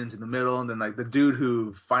puzzles, and then get into the middle. And then the dude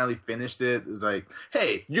who finally finished it was like,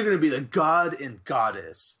 "Hey, you're gonna be the god and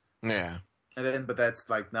goddess." Yeah. And then, but that's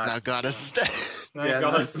not. Now goddess is dead.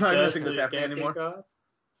 That's not anything that's happening anymore.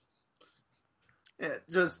 Yeah,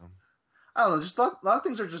 just I don't know. Just a lot of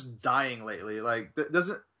things are just dying lately.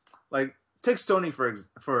 Take Sony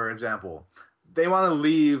for example. They want to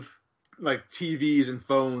leave TVs and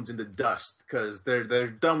phones in the dust because they're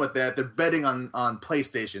done with that. They're betting on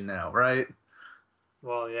PlayStation now, right?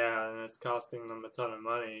 Well, yeah, and it's costing them a ton of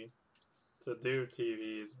money to do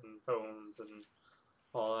TVs and phones and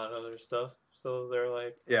all that other stuff. So they're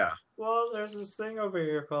like, well, there's this thing over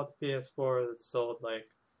here called the PS4 that's sold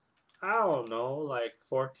I don't know,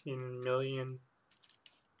 14 million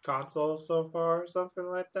consoles so far or something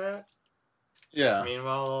like that. Yeah.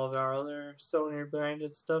 Meanwhile, all of our other Sony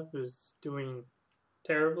branded stuff is doing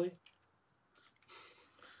terribly.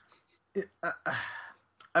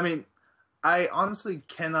 I mean, I honestly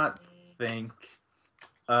cannot think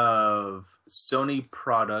of Sony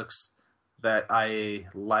products that I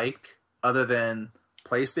like other than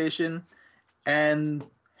PlayStation and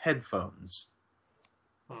headphones.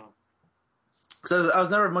 So I was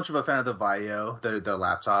never much of a fan of the Vaio, the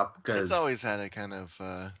laptop, because it's always had a kind of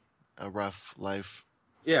a rough life.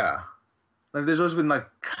 Yeah, there's always been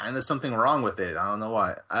kind of something wrong with it. I don't know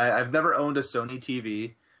why. I've never owned a Sony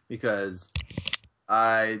TV because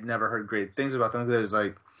I never heard great things about them. Because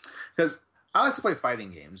I like to play fighting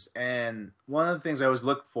games, and one of the things I always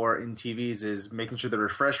look for in TVs is making sure the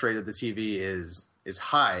refresh rate of the TV is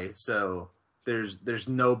high. So there's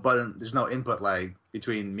no button, there's no input lag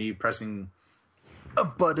between me pressing a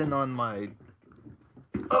button on my.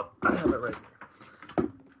 Oh, I have it right here.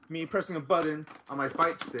 Me pressing a button on my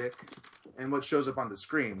fight stick and what shows up on the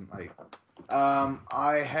screen.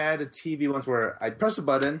 I had a TV once where I'd press a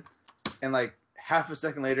button and half a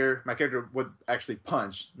second later my character would actually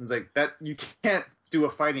punch. It's that you can't do a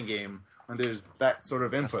fighting game when there's that sort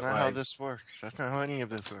of input. That's not how this works. That's not how any of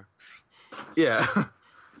this works. Yeah.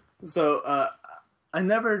 So I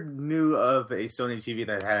never knew of a Sony TV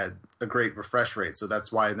that had a great refresh rate, so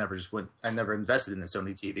that's why I never invested in a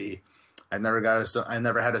Sony TV. I never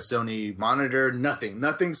had a Sony monitor, nothing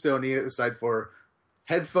Sony aside for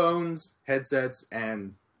headphones, headsets,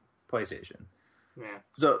 and PlayStation. Yeah.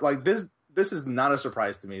 So this is not a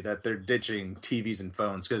surprise to me that they're ditching TVs and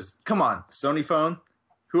phones because come on, Sony phone.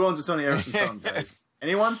 Who owns a Sony Ericsson phone, guys?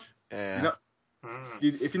 Anyone? Yeah.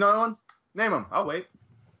 If you know anyone, name them. I'll wait.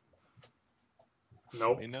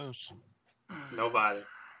 Nope. He knows. Nobody.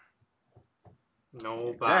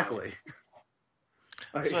 Exactly.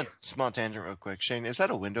 Small tangent real quick. Shane, is that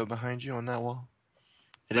a window behind you on that wall?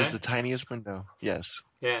 It is the tiniest window. Yes.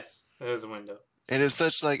 Yes, it is a window. It is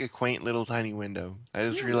such a quaint little tiny window. I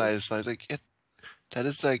just realized, I was like, that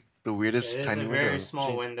is the weirdest tiny window. It's a very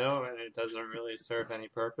small window, and it doesn't really serve any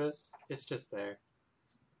purpose. It's just there.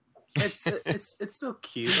 It's so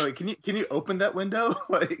cute. Can you open that window?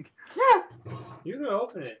 Yeah, you can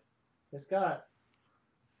open it. It's got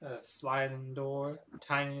A sliding door,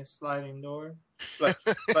 tiniest sliding door. But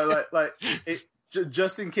it,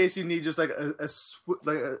 just in case you need just like a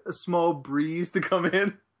small breeze to come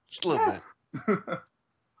in. Just a little bit.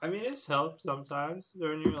 I mean, it's helped sometimes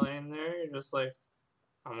when you're laying there. You're just like,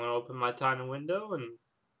 I'm gonna open my tiny window, and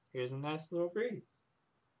here's a nice little breeze.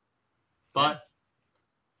 But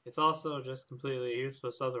it's also just completely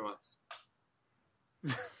useless otherwise.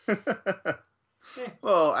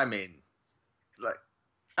 Well, I mean, like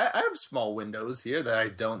I have small windows here that I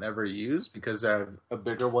don't ever use because I have a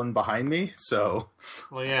bigger one behind me. So,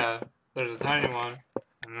 Well, yeah, there's a tiny one,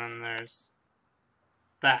 and then there's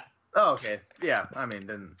that. oh, okay, yeah. I mean,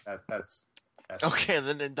 then that's Okay,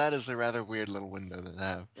 then that is a rather weird little window to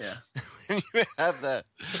have. yeah. When you have that.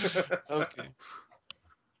 Okay.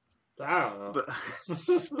 I don't know. But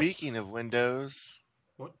Speaking of windows,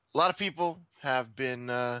 What? a lot of people have been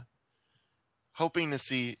hoping to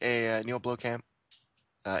see a Neil Blomkamp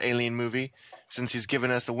Alien movie since he's given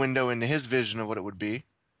us a window into his vision of what it would be.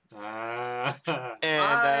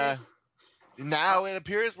 And now it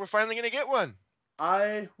appears we're finally going to get one.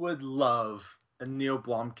 I would love a Neil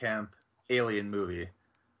Blomkamp Alien movie.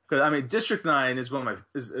 Because I mean, District 9 is one of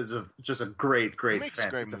my just a great Makes fan.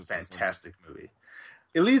 great It's a movies, fantastic movie.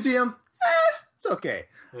 Elysium, it's okay.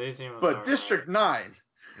 Elysium was But alright. District 9,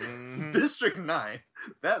 Mhm. District 9,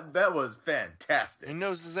 that was fantastic. He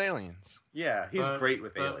knows his aliens. Yeah, he's great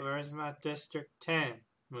with But aliens. where's my District 10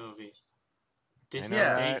 movie? I know, District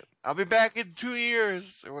Yeah. 8. right? I'll be back in 2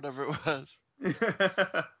 years or whatever it was.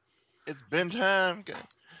 It's been time.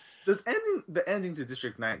 The ending to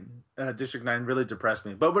District 9 really depressed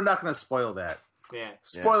me, but we're not going to spoil that. Yeah.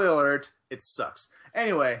 Spoiler alert, it sucks.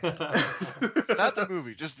 Anyway, Not the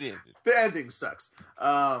movie, just the ending. the ending sucks.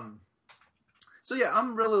 So yeah,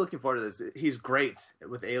 I'm really looking forward to this. He's great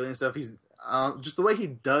with alien stuff. He's just the way he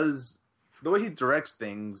directs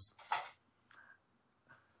things.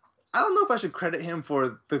 I don't know if I should credit him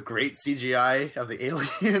for the great CGI of the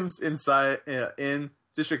aliens inside in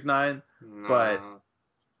District 9, No.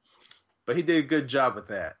 but he did a good job with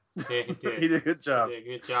that. Yeah, he did. He did a good job. He did a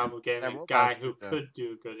good job of getting That a robot guy suit, who though. could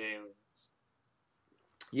do good aliens.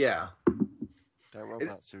 Yeah, That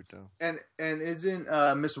robot suit, though. and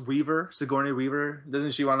isn't Miss Weaver, Sigourney Weaver,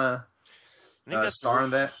 doesn't she want to I think that's star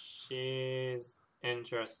in that? She's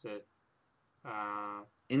interested.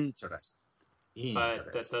 Interesting.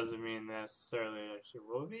 But that doesn't mean necessarily that she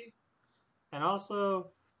will be. And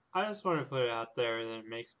also, I just want to put it out there that it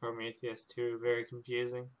makes Prometheus 2 very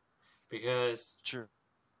confusing. Because Sure.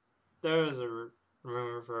 there was a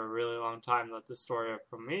rumor for a really long time that the story of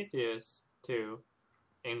Prometheus 2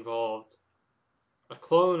 involved a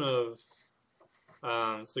clone of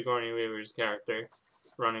Sigourney Weaver's character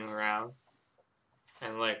running around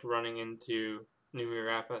and like running into Noomi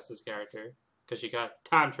Rapace's character because she got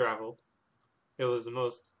time traveled. It was the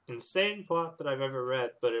most insane plot that I've ever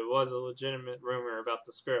read, but it was a legitimate rumor about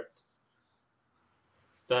the script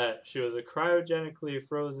that she was a cryogenically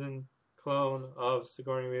frozen clone of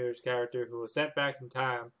Sigourney Weaver's character who was sent back in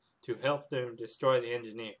time to help them destroy the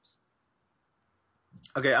engineers.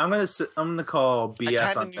 Okay, I'm gonna call I BS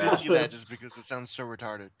kind of on need to that. see that just because it sounds so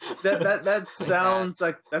retarded. That sounds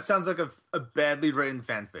like a badly written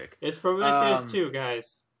fanfic. It's Prometheus Um, 2,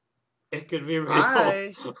 guys. It could be real.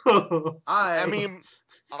 I mean,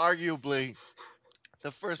 arguably,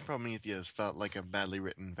 the first Prometheus felt like a badly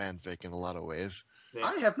written fanfic in a lot of ways. Yeah.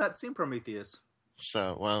 I have not seen Prometheus.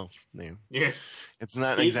 So, well, Yeah. it's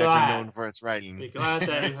not Be exactly glad. known for its writing. Be glad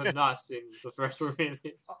that you have not seen the first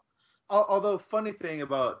Prometheus. Although, funny thing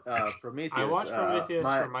about Prometheus, I watched Prometheus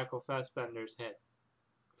my- for Michael Fassbender's head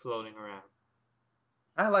floating around.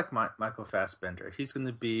 I like Michael Fassbender. He's going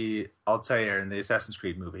to be Altair in the Assassin's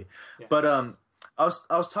Creed movie. Yes. But I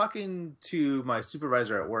was talking to my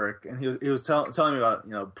supervisor at work, and he was telling me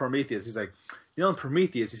about Prometheus. He's like, in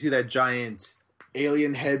Prometheus, you see that giant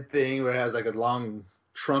alien head thing where it has like a long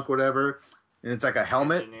trunk, whatever, and it's like a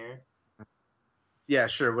helmet. Engineer. Yeah,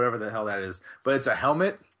 sure, whatever the hell that is, but it's a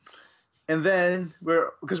helmet. And then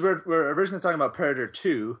we're originally talking about Predator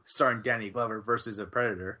 2, starring Danny Glover versus a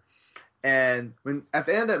Predator. And when at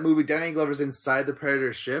the end of that movie, Danny Glover's inside the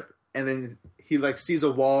Predator ship, and then he like sees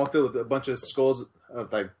a wall filled with a bunch of skulls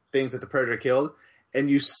of like things that the Predator killed, and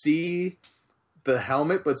you see the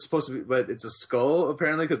helmet, but it's a skull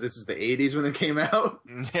apparently because this is the 80s when it came out.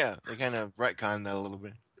 Yeah, they kind of retconned that a little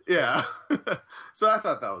bit. Yeah, so I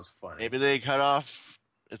thought that was funny. Maybe they cut off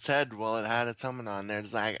its head while it had its helmet on there.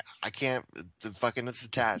 It's like, I can't, it's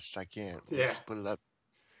attached. I can't. Yeah. Just put it up.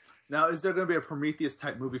 Now, is there going to be a Prometheus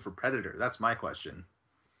type movie for Predator? That's my question.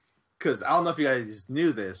 Because I don't know if you guys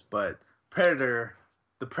knew this, but Predator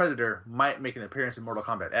the Predator might make an appearance in Mortal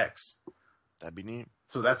Kombat X. That'd be neat.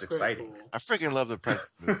 So that's pretty exciting. cool. I freaking love the Predator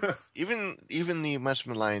movies. Even the much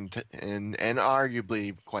maligned and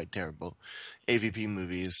arguably quite terrible AVP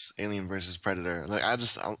movies, Alien versus Predator. Like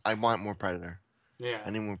I want more Predator. Yeah.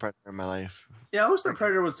 I need more Predator in my life. Yeah, I wish the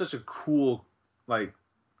Predator was such a cool like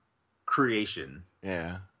creation.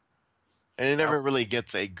 Yeah. And it never really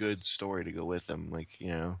gets a good story to go with them. Like,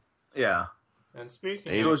 Yeah. And speaking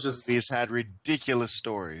They So of, it's just- movies had ridiculous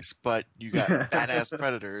stories, but you got badass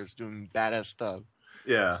predators doing badass stuff.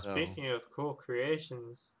 Yeah. So, speaking of cool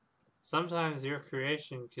creations, sometimes your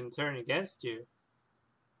creation can turn against you.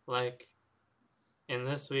 Like in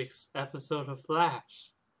this week's episode of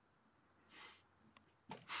Flash.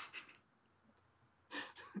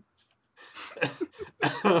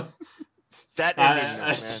 that ending,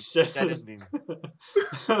 man. That ending.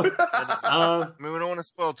 I mean, we don't want to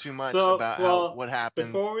spoil too much about what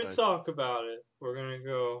happens. Before we talk about it, we're gonna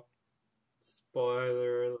go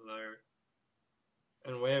spoiler alert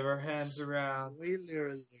and wave our hands around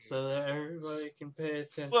so that everybody can pay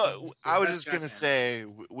attention. Well, I was That's just gonna gotcha. say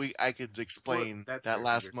I could explain Well, that's that very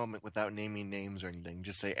last weird. moment without naming names or anything.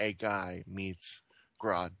 Just say a guy meets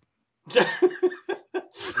Grodd.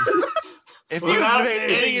 If you've Without paid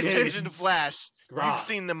any naming attention to names. Flash, Grodd. you've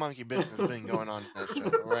seen the monkey business been going on in that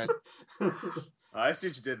show, all right? I see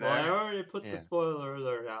what you did Well, I there. already put Yeah. the spoiler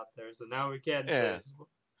alert out there, so now we can't Yeah. say.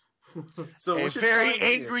 So A what you're very telling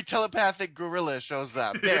me- angry telepathic gorilla shows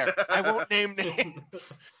up. There, I won't name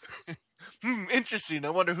names. Interesting. I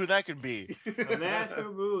wonder who that could be. A man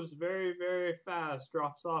who moves very, very fast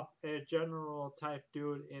drops off a general type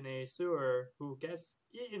dude in a sewer who gets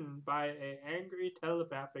eaten by an angry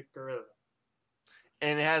telepathic gorilla.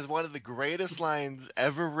 And it has one of the greatest lines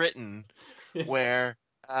ever written where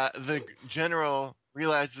the general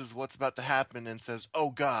realizes what's about to happen and says, "Oh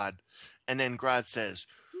God." And then Grodd says,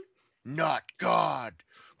 "Not God,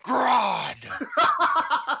 Grodd."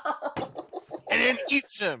 And then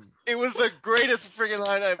eats him. It was the greatest freaking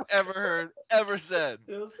line I've ever heard, ever said.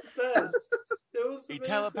 It was the best. It was A amazing.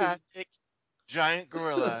 telepathic giant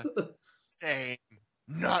gorilla saying,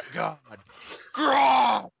 "Not God,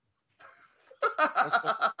 Grodd."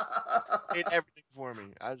 Made everything for me.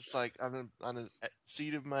 I just like I'm on the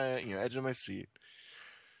seat of my edge of my seat.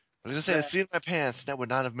 I was gonna say the seat of my pants. That would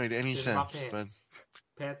not have made any It's sense. my But pants.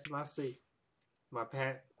 Pants in my seat. My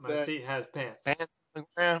That- seat has pants. pants on the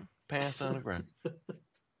ground, pants on the ground.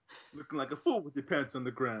 Looking like a fool with your pants on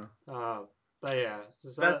the ground. But yeah,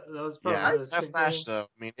 so That's- that was probably Yeah, the that Flash single. though.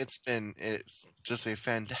 I mean, it's just a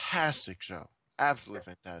fantastic show. Absolutely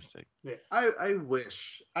fantastic. I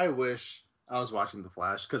wish I was watching The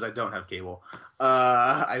Flash because I don't have cable.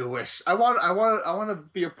 I wish I want to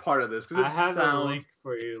be a part of this because I it have a sounds. link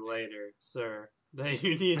for you later, sir, that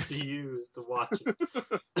you need to use to watch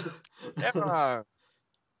it. There are.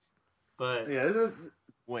 But Yeah,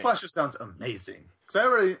 Wait, Flash just sounds amazing because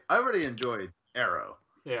I already enjoyed Arrow.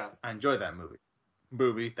 yeah, I enjoyed that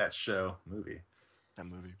movie, that show, movie. that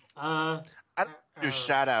movie. uh, I do a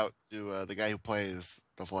shout out to the guy who plays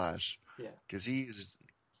the Flash. Yeah. Because he's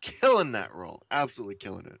killing that role. Absolutely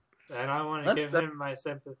killing it. and I want to That's- give him my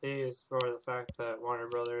sympathies for the fact that Warner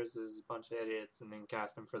Brothers is a bunch of idiots and didn't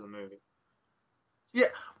cast him for the movie.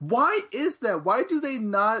 Why is that? Why do they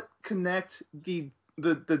not connect the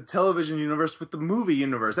television universe with the movie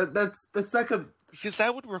universe? That's like a Because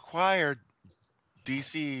that would require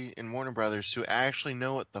DC and Warner Brothers to actually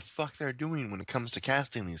know what the fuck they're doing when it comes to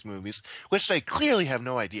casting these movies, which they clearly have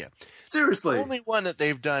no idea. seriously. The only one that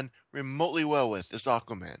they've done remotely well with is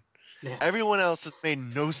Aquaman. Yeah. Everyone else has made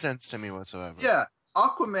no sense to me whatsoever. Yeah,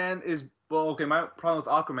 Aquaman is okay. My problem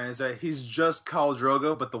with Aquaman is that he's just Khal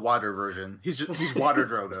Drogo, but the water version. He's water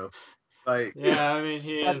Drogo. Like, Yeah, I mean,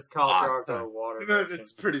 he is That's called awesome. Drago Water.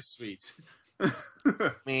 it's pretty sweet.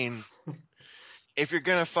 I mean, if you're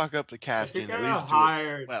gonna fuck up the If casting, you're at gonna least do it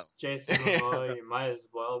hire well. Jason Momoa, you might as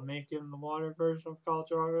well make him the water version of Khal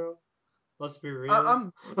Drogo. Let's be real.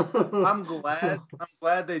 I'm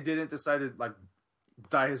glad they didn't decide to like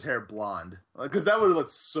dye his hair blonde, because that would have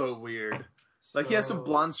looked so weird. Like he has some So-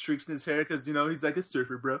 blonde streaks in his hair because he's like a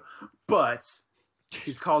surfer bro, but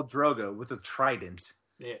he's called Drogo with a trident,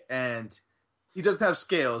 Yeah. and he doesn't have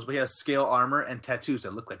scales, but he has scale armor and tattoos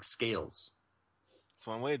that look like scales. That's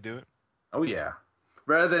one way to do it. Oh yeah,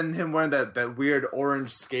 rather than him wearing that weird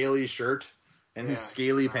orange scaly shirt and his Yeah.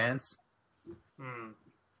 scaly pants Hmm.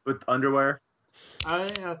 with underwear. I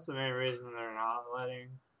think that's the main reason they're not letting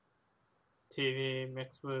TV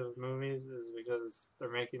mix with movies is because they're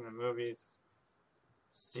making the movies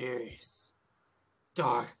serious,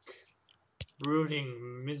 dark,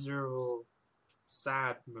 brooding, miserable,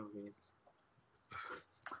 sad movies.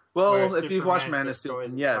 Well, if you've watched Superman Man of Steel,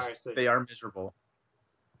 destroys then entire yes, cities. they are miserable.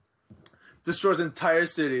 Destroys entire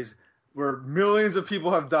cities where millions of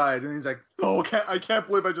people have died, and he's like, "Oh, I can't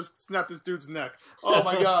believe I just snapped this dude's neck. Oh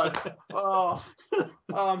my god. Oh,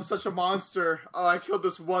 I'm such a monster. Oh, I killed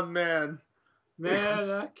this one man." Man,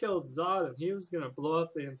 I killed Zod and he was gonna blow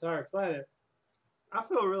up the entire planet. I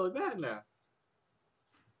feel really bad now.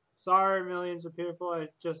 Sorry, millions of people I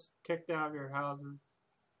just kicked out of your houses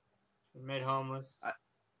and made homeless.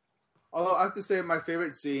 Although I have to say, my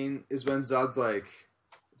favorite scene is when Zod's like,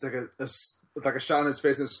 it's like a shot in his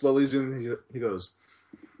face and slowly zooms. He goes,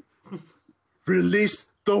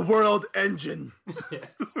 "Release the world engine."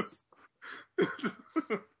 Yes.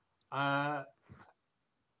 I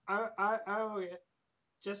will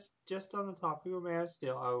just on the topic of Man of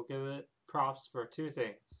Steel, I will give it props for two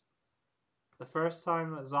things. The first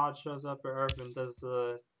time that Zod shows up at Earth and does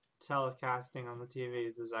the telecasting on the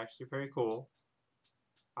TVs is actually pretty cool.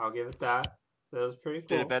 I'll give it that. That was pretty cool.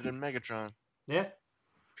 Did it better than Megatron. Yeah.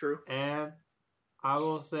 True. And I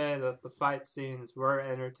will say that the fight scenes were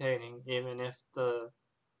entertaining, even if the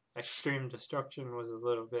extreme destruction was a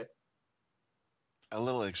little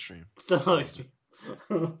extreme.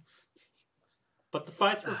 But the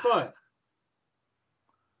fights were fun.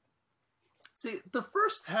 See, the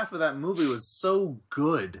first half of that movie was so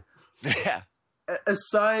good. Yeah.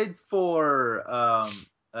 Aside for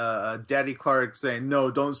Daddy Clark saying,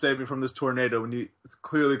 "No, don't save me from this tornado," when you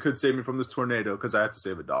clearly could save me from this tornado because I have to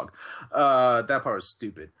save a dog. That part was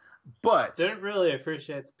stupid. But Didn't really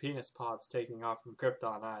appreciate the penis pods taking off from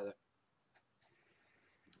Krypton either.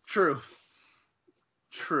 True.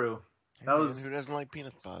 That was Who doesn't like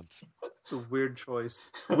peanut pods? a weird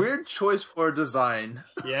choice. Weird choice for design.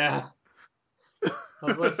 Yeah. I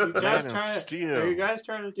was like, are you guys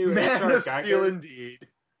trying to do Man HR of Geiger? Steel, indeed.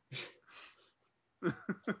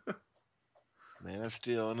 Man of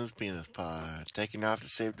Steel and his peanut pod, taking off to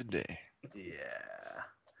save the day. Yeah.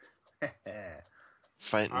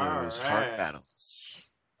 Fighting All those right. hard battles.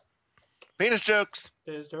 Penis jokes.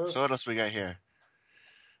 There's Joe. So what else we got here?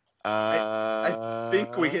 I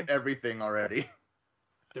think we hit everything already.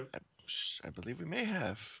 I believe we may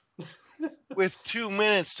have. With 2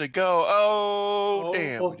 minutes to go. Oh,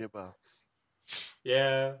 damn. We did well.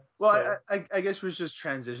 Yeah. Well, I guess we should just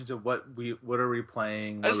transition to what are we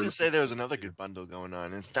playing? I was going to say there was another good bundle going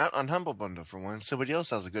on. It's not on Humble Bundle for one. Somebody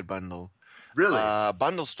else has a good bundle. Really?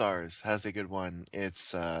 Bundle Stars has a good one.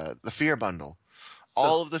 It's the Fear Bundle.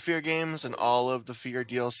 All of the Fear games and all of the Fear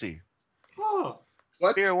DLC. Oh.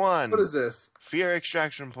 What? Fear 1. What is this? Fear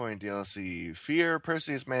Extraction Point DLC. Fear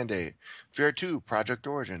Perseus Mandate. Fear 2 Project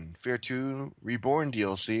Origin. Fear 2 Reborn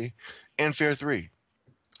DLC. And Fear 3.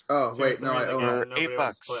 Oh wait, no, I own. For Nobody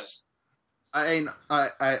wants to play. I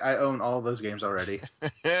own all those games already.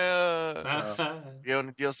 You own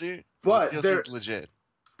the DLC? But the there- DLC's legit.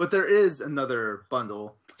 But there is another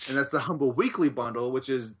bundle, and that's the Humble Weekly bundle, which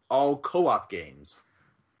is all co-op games.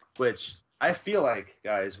 Which I feel like,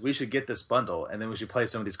 guys, we should get this bundle, and then we should play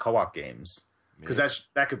some of these co-op games because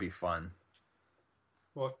that could be fun.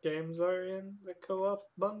 What games are in the co-op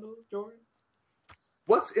bundle, Jordan?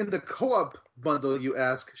 What's in the co-op bundle, you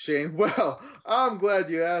ask, Shane? Well, I'm glad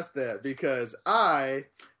you asked that because I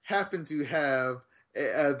happen to have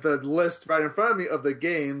the list right in front of me of the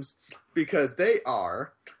games because they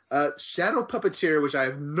are Shadow Puppeteer, which I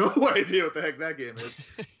have no idea what the heck that game is.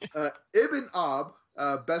 Ibn Ob,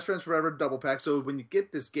 Best Friends Forever double pack. So when you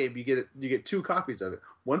get this game, you get 2 copies of it.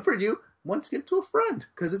 One for you, one to give to a friend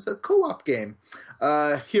because it's a co-op game.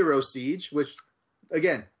 Hero Siege, which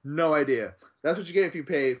again, no idea. That's what you get if you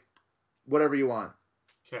pay whatever you want.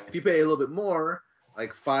 Okay. If you pay a little bit more,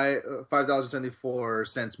 like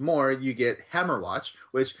 $5.74 more, you get Hammerwatch,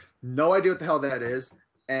 which no idea what the hell that is,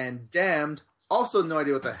 and Damned, also no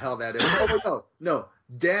idea what the hell that is. Oh no,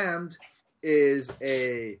 Damned is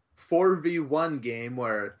a 4v1 game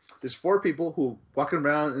where there's 4 people who walking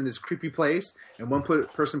around in this creepy place, and one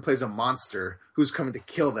person plays a monster who's coming to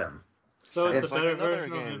kill them. So it's It's a like better another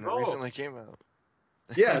version of game that Evolve. recently came out.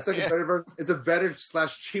 Yeah, it's like a better version. It's a better /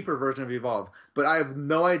 cheaper version of Evolve. But I have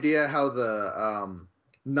no idea how the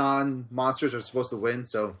non-monsters are supposed to win,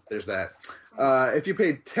 so there's that. If you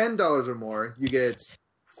pay $10 or more, you get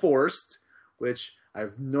Forced, which I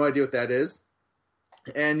have no idea what that is.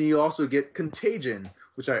 And you also get Contagion,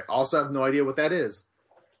 which I also have no idea what that is.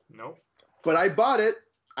 Nope. But I bought it.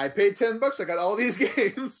 I paid $10. I got all these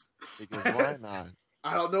games. Because why not?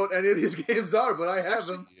 I don't know what any of these games are, but I have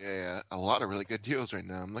them. Yeah, a lot of really good deals right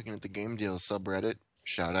now. I'm looking at the game deals subreddit.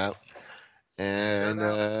 Shout out. And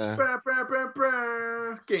Brr, brr, brr,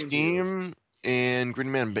 brr. Game deals. Steam and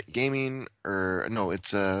Green Man Gaming, or no,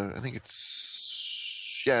 it's I think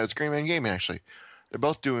it's Yeah, it's Green Man Gaming actually. They're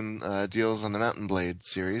both doing deals on the Mount and Blade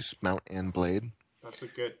series, Mount and Blade. That's a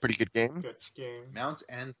good Pretty good games. game. Mount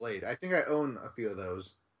and Blade. I think I own a few of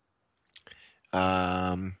those.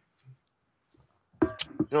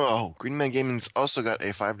 Green Man Gaming's also got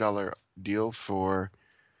a $5 deal for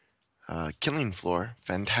Killing Floor.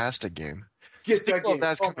 Fantastic game. Get that Sequel, game.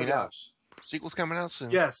 that's Oh my coming out. gosh. Sequel's coming out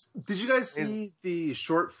soon. Yes. Did you guys see the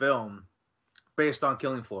short film based on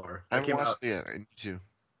Killing Floor? I That haven't came out. watched it yet. I need to.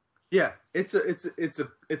 Yeah,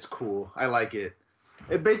 it's cool. I like it.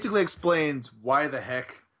 It basically explains why the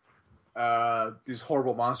heck these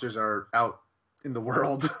horrible monsters are out in the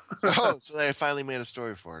world. Oh, so they finally made a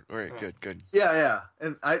story for it. All right, Yeah. good. Yeah,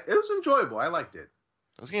 and it was enjoyable. I liked it.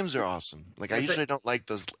 Those games are awesome. Like I It's usually don't like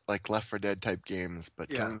those like Left 4 Dead type games, but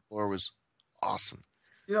Yeah. Killing Floor was awesome.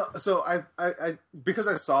 You know, so I because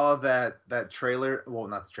I saw that trailer, well,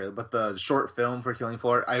 not the trailer, but the short film for Killing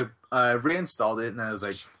Floor, I reinstalled it and I was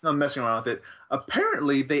like, I'm messing around with it.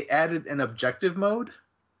 Apparently, they added an objective mode.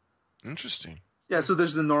 Interesting. Yeah, so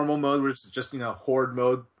there's the normal mode where it's just, horde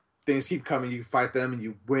mode. Things keep coming, you fight them, and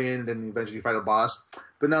you win, and then eventually you fight a boss.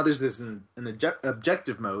 But now there's this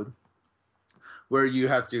objective mode where you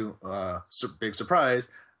have to, big surprise,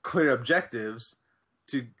 clear objectives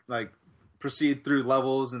to, proceed through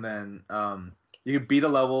levels, and then you beat a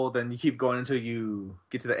level, then you keep going until you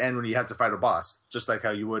get to the end when you have to fight a boss, just like how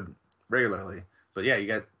you would regularly. But yeah, you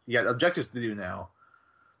got objectives to do now.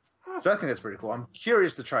 So I think that's pretty cool. I'm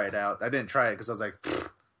curious to try it out. I didn't try it because I was like,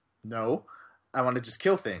 no, I want to just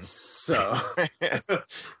kill things. So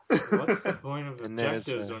What's the point of And there's,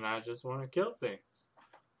 objectives when I just want to kill things?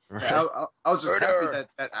 Right. I was just Murder.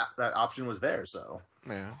 happy that option was there. So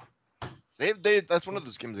Yeah. They that's one of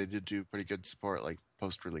those games they did do pretty good support, like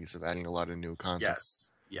post release of adding a lot of new content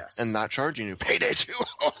yes, and not charging you. Payday 2.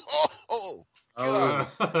 Oh. Oh,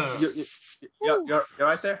 you're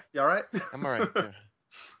right there. You all right? I'm all right.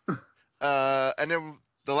 Yeah. And then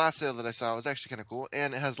the last sale that I saw was actually kind of cool,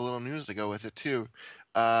 and it has a little news to go with it too.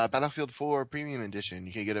 Battlefield 4 Premium Edition.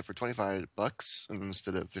 You can get it for $25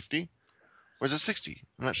 instead of 50, or is it 60?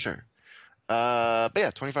 I'm not sure. But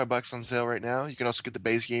yeah, $25 on sale right now. You can also get the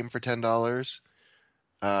base game for $10.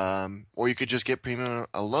 Or you could just get premium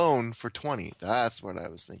alone for $20. That's what I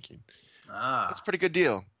was thinking. That's a pretty good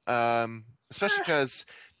deal. Especially because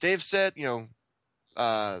they've said, the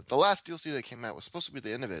last DLC that came out was supposed to be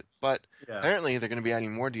the end of it, but Yeah. apparently they're going to be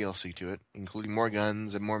adding more DLC to it, including more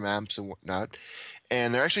guns and more maps and whatnot.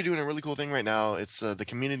 And they're actually doing a really cool thing right now. It's the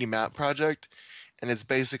Community Map Project, and it's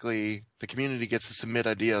basically the community gets to submit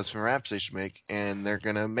ideas for maps they should make, and they're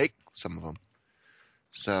going to make some of them.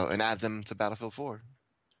 So, and add them to Battlefield 4.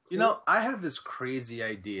 I have this crazy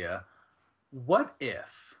idea. What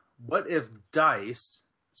if DICE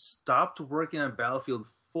stopped working on Battlefield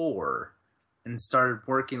 4 and started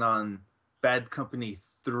working on Bad Company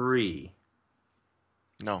 3?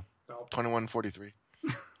 No, No. 2143.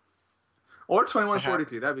 Or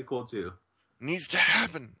 2143, that'd be cool too. Needs to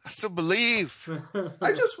happen. I still believe.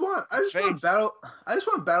 I just want Faith.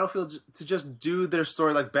 Battlefield to just do their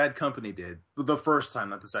story like Bad Company did the first time,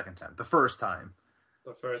 not the second time. The first time.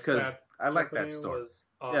 The first 'Cause Bad I like that Company story. was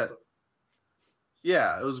awesome.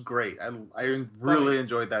 Yeah, it was great. I really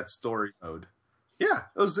enjoyed that story mode. Yeah,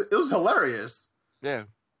 it was hilarious. Yeah.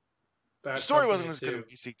 Bad The story Company wasn't as good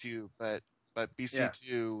 2. as BC2, but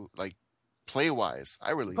BC2, like, play-wise,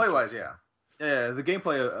 I really Play wise, yeah. The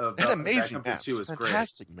gameplay of They had Bad amazing Company maps. 2 is great.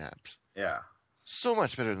 Fantastic maps. Yeah. So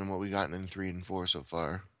much better than what we gotten in 3 and 4 so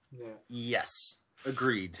far. Yeah. Yes.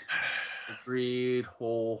 Agreed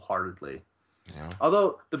wholeheartedly. You know?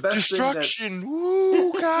 Although the best Destruction!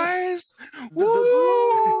 Woo, guys! The-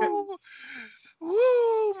 Woo!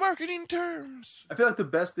 Woo! Marketing terms. I feel like the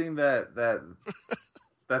best thing that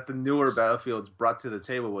the newer Battlefields brought to the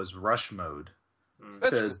table was rush mode.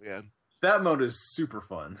 That's Because- cool, yeah, That mode is super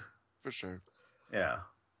fun. for sure. Yeah.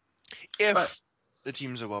 If But- the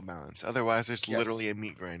teams are well balanced. Otherwise, it's Yes. literally a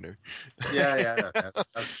meat grinder. Yeah.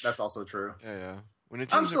 That's also true. Yeah. When the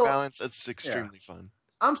I'm teams still- are balanced, it's extremely fun.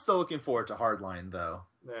 I'm still looking forward to Hardline though.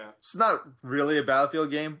 Yeah. It's not really a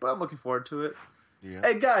Battlefield game, but I'm looking forward to it. Yeah.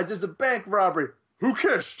 Hey guys, there's a bank robbery. Who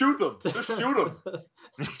cares? Shoot them. Just shoot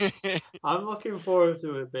them. I'm looking forward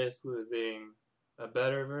to it basically being a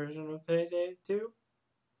better version of Payday 2.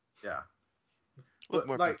 Yeah. With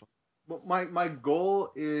more Like- people. Well, my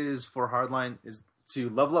goal is for Hardline is to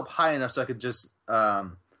level up high enough so I could just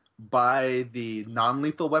buy the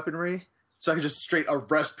non-lethal weaponry, so I could just straight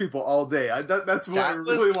arrest people all day. That's what I That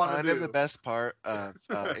really was want to kind do. of the best part of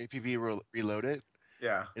APB Reloaded.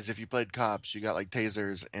 Yeah, Is if you played cops, you got like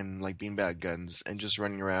tasers and like beanbag guns, and just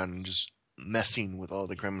running around and just messing with all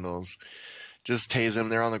the criminals. just tase them.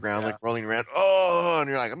 They're on the ground, Yeah. like rolling around. Oh, and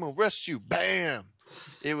you're like, I'm gonna arrest you. Bam.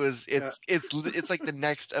 It's like the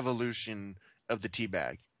next evolution of the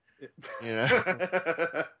teabag. You know,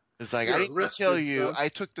 it's like You're I didn't arrested, kill you. son. I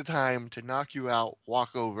took the time to knock you out,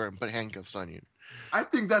 walk over, and put handcuffs on you. I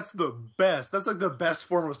think that's the best. That's like the best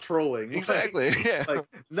form of trolling. Exactly. Yeah. Like,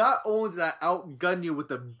 not only did I outgun you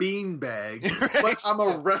with a beanbag, Right? but I'm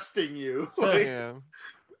arresting you. Like, Yeah.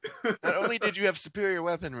 Not only did you have superior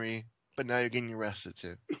weaponry, but now you're getting arrested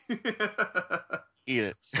too. Eat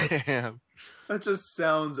it. Yeah. that just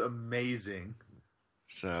sounds amazing.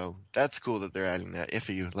 So that's cool that they're adding that. If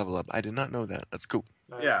you level up, I did not know that. That's cool.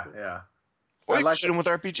 That's Yeah, cool. yeah. Or I you like can shoot them with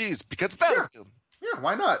RPGs because it's Battlefield. Yeah,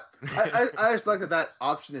 why not? I just like that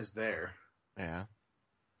option is there. Yeah.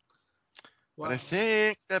 Wow. But I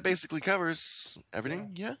think that basically covers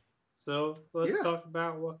everything. Yeah. So let's Yeah. talk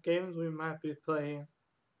about what games we might be playing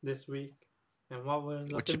this week and what we're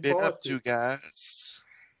looking What you been forward up to, guys?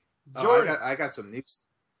 Jordan. I got some news.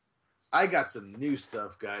 I got some new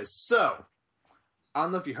stuff, guys. So I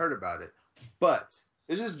don't know if you heard about it, but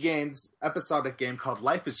there's this episodic game called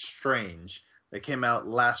Life is Strange that came out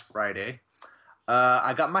last Friday.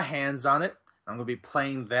 I got my hands on it. I'm gonna be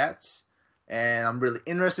playing that, and I'm really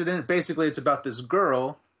interested in it. Basically, it's about this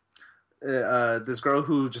girl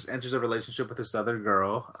who just enters a relationship with this other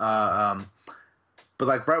girl. But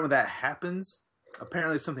like right when that happens,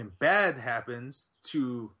 apparently something bad happens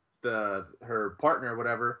to her partner or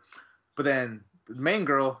whatever. But then the main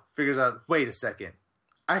girl figures out, wait a second,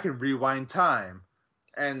 I can rewind time,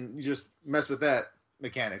 and you just mess with that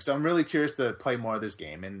mechanic. So I'm really curious to play more of this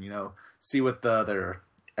game and see what the other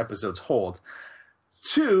episodes hold.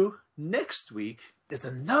 2, next week is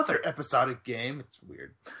another episodic game. It's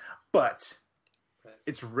weird, but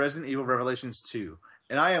it's Resident Evil Revelations 2.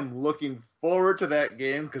 And I am looking forward to that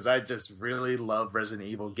game because I just really love Resident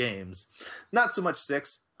Evil games. Not so much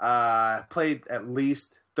 6. Played at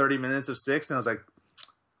least 30 minutes of 6, and I was like,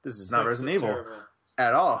 this is not Six Resident was Evil terrible.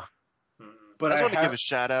 at all. Mm-mm. But I just I want to have, give a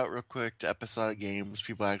shout out real quick to episodic games,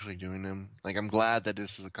 people actually doing them. Like, I'm glad that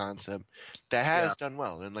this is a concept that has done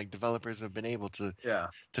well, and like developers have been able to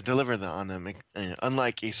deliver on them.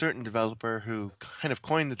 Unlike a certain developer who kind of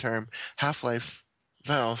coined the term Half-Life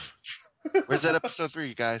Valve. Where's that episode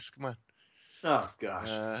 3, guys? Come on. Oh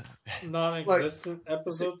gosh. Non-existent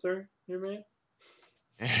episode 3, you mean?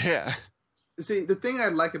 Yeah. See, the thing I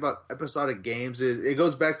like about episodic games is it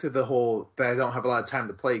goes back to the whole that I don't have a lot of time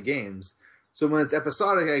to play games. So when it's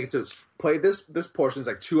episodic, I get to play this portion. It's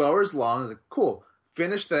like 2 hours long. It's like, cool.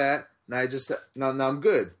 Finish that. Now I'm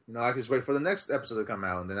good. I can just wait for the next episode to come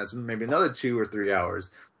out, and then that's maybe another 2 or 3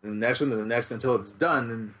 hours. And the next one, and the next until it's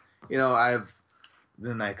done. And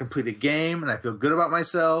then I complete a game, and I feel good about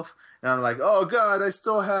myself. And I'm like, oh god, I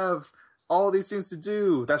still have all these things to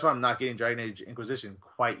do. That's why I'm not getting Dragon Age Inquisition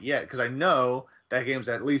quite yet, because I know that game's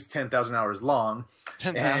at least 10,000 hours long.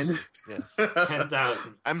 10,000. Yeah.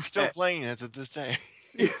 10,000. I'm still playing it to this day.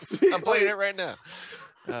 See, I'm playing it right now.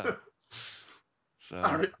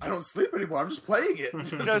 So I don't sleep anymore. I'm just playing it.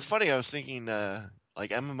 it's funny. I was thinking, like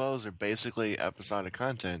MMOs are basically episodic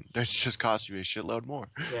content. They just cost you a shitload more.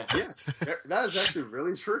 Yeah. Yes, that is actually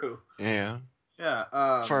really true. Yeah.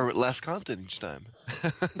 Yeah. For less content each time.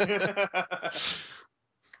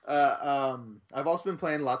 I've also been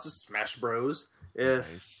playing lots of Smash Bros.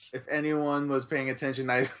 If anyone was paying attention,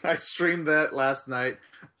 I streamed that last night.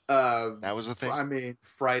 That was a thing. I mean,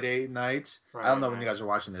 Friday night. Friday I don't know when night. you guys are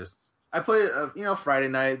watching this. I played, Friday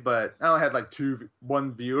night, but I only had like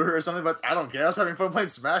one viewer or something. But I don't care. I was having fun playing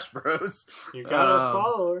Smash Bros. You got us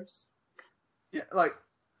followers. Yeah, like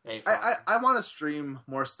Hey, I want to stream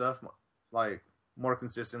more stuff, like more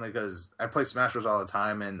consistently, because I play Smash Bros all the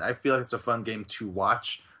time, and I feel like it's a fun game to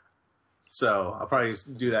watch. So I'll probably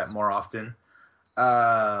just do that more often.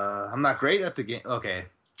 I'm not great at the game. Okay,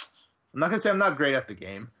 I'm not gonna say I'm not great at the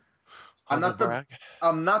game. I'm not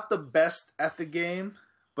the best at the game,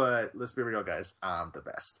 but let's be real, guys. I'm the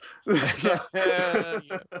best.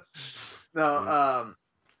 No,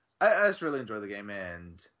 I just really enjoy the game,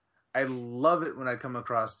 and I love it when I come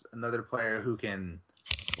across another player who can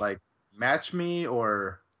like match me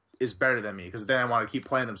or is better than me, because then I want to keep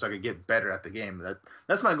playing them so I can get better at the game.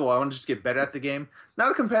 That's my goal. I want to just get better at the game,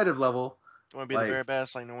 not a competitive level. You want to be the very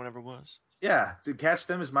best, like no one ever was. Yeah, to catch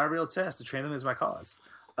them is my real test. To train them is my cause.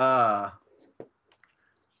 I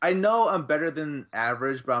know I'm better than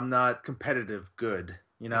average, but I'm not competitive good.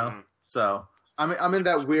 So I'm in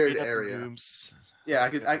that weird area. Yeah,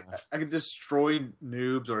 I could destroy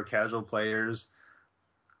noobs or casual players.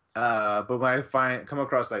 But when I come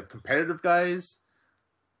across like competitive guys,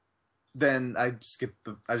 then I just get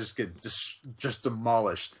just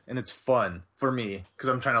demolished, and it's fun for me because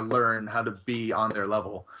I'm trying to learn how to be on their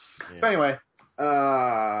level. Yeah. But anyway,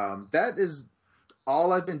 that is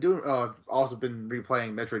all I've been doing. Oh, I've also been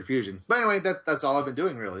replaying Metroid Fusion. But anyway, that's all I've been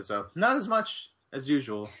doing really. So not as much as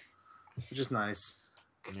usual, which is nice.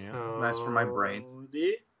 Yeah. Nice for my brain.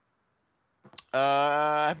 Cody?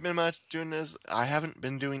 I've been much doing this. I haven't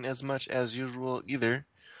been doing as much as usual either.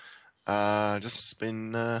 Just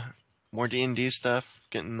been more D&D stuff,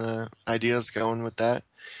 getting the ideas going with that.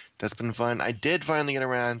 That's been fun. I did finally get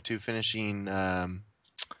around to finishing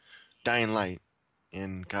Dying Light,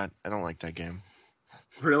 and God, I don't like that game.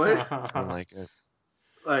 Really? I don't like it.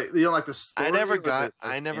 Like you don't like the story?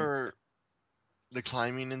 The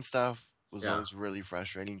climbing and stuff was Yeah. always really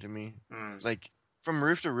frustrating to me. Like from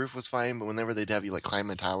roof to roof was fine, but whenever they'd have you like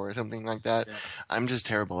climb a tower or something like that, Yeah. I'm just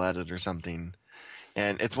terrible at it or something.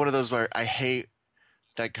 And it's one of those where I hate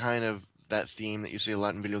that theme that you see a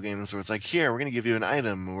lot in video games where it's like, here, we're going to give you an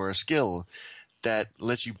item or a skill that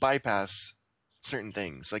lets you bypass certain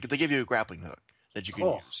things. Like they give you a grappling hook that you can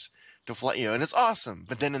use to fly, and it's awesome.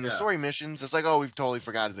 But then in the story missions, it's like, oh, we've totally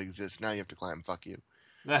forgot it exists. Now you have to climb. Fuck you.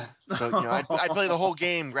 So, I'd play the whole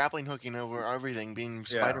game grappling hooking over everything, being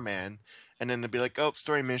Spider-Man. And then they'd be like, oh,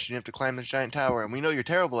 story mission, you have to climb this giant tower. And we know you're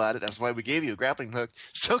terrible at it. That's why we gave you a grappling hook.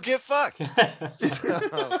 So get fucked. And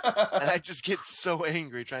I just get so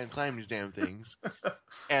angry trying to climb these damn things.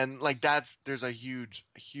 And like there's a huge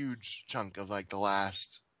chunk of like the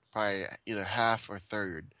last probably either half or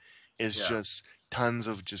third is just tons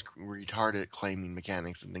of just retarded climbing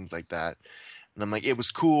mechanics and things like that. And I'm like, it was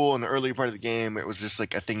cool in the early part of the game. It was just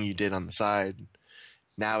like a thing you did on the side.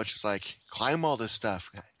 Now it's just like, climb all this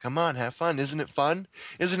stuff. Come on, have fun. Isn't it fun?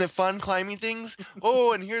 Isn't it fun climbing things?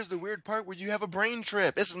 Oh, and here's the weird part where you have a brain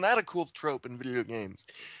trip. Isn't that a cool trope in video games?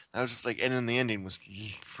 I was just like, and then the ending was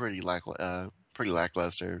pretty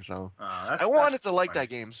lackluster. So I wanted to like that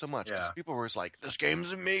game so much because people were just like, this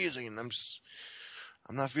game's amazing.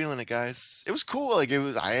 I'm not feeling it, guys. It was cool. Like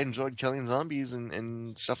I enjoyed killing zombies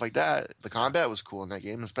and stuff like that. The combat was cool in that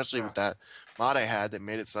game, especially with that mod I had that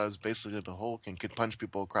made it so I was basically the Hulk and could punch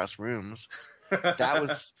people across rooms. That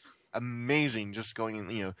was amazing. Just going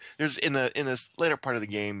in, there's in this later part of the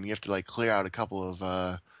game, you have to like clear out a couple of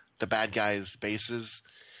the bad guys' bases,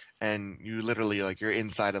 and you literally like you're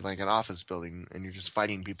inside of like an office building and you're just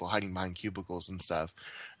fighting people hiding behind cubicles and stuff.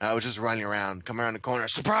 And I was just running around, come around the corner,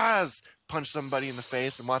 surprise! Punch somebody in the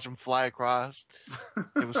face and watch them fly across.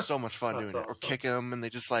 It was so much fun doing it. Or kick them and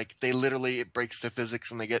it breaks their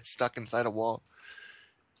physics and they get stuck inside a wall.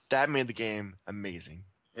 That made the game amazing.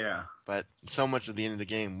 Yeah. But so much of the end of the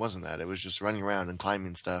game wasn't that. It was just running around and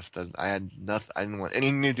climbing stuff that I didn't want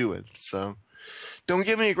anything to do with. So don't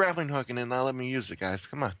give me a grappling hook and then not let me use it, guys.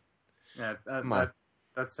 Come on. Yeah,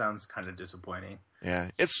 that sounds kind of disappointing.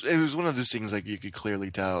 Yeah. It was one of those things like you could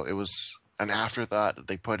clearly tell it was an afterthought that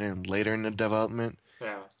they put in later in the development.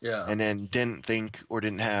 Yeah. And then didn't think or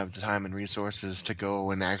didn't have the time and resources to go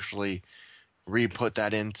and actually re-put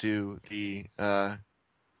that into the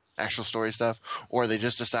actual story stuff. Or they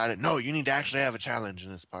just decided, no, you need to actually have a challenge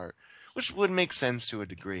in this part. Which would make sense to a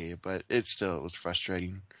degree, but it was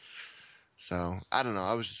frustrating. So, I don't know.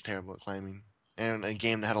 I was just terrible at climbing. And a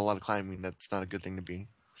game that had a lot of climbing, that's not a good thing to be.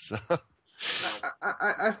 So...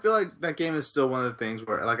 I feel like that game is still one of the things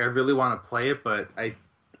where like I really want to play it, but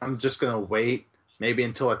I'm just gonna wait maybe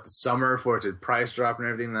until like the summer for it to price drop and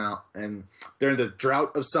everything now, and during the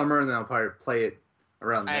drought of summer, and then I'll probably play it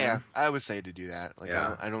around then. Yeah, I would say to do that. Like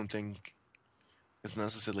I don't think it's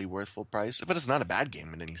necessarily worth full price, but it's not a bad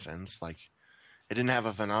game in any sense. Like it didn't have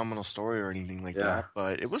a phenomenal story or anything like that,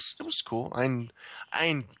 but it was cool. I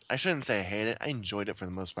shouldn't say I hate it. I enjoyed it for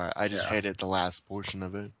the most part. I just hated the last portion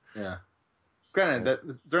of it. Yeah. Granted,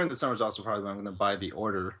 that during the summer is also probably when I'm going to buy the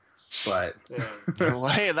order, but well,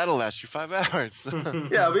 hey, that'll last you 5 hours.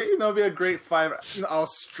 Yeah, but it'll be a great 5. I'll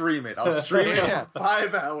stream it. I'll stream it for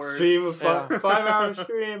 5 hours. Stream a 5-hour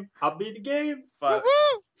stream. I'll beat the game.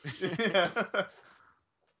 Yeah.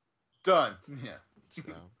 Done. Yeah. So.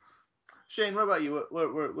 Shane, what about you?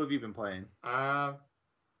 What have you been playing?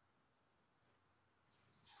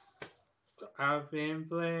 I've been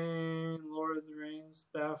playing Lord of the Rings,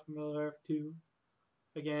 Battle for Middle-earth 2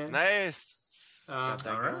 again. Nice. All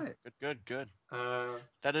right. Good.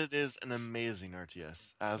 That it is an amazing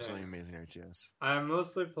RTS. Absolutely amazing RTS. I'm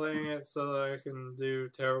mostly playing it so that I can do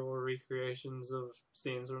terrible recreations of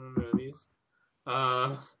scenes from the movies.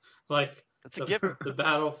 Like that's a given. The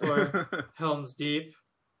battle for Helm's Deep,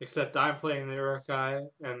 except I'm playing the Uruk-hai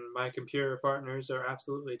and my computer partners are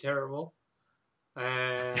absolutely terrible.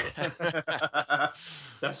 And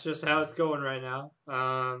that's just how it's going right now.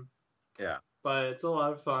 Yeah. But it's a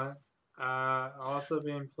lot of fun. I've also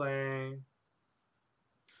been playing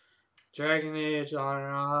Dragon Age on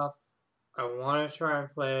and off. I want to try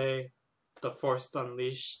and play the Force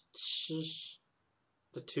Unleashed,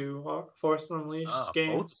 the two Force Unleashed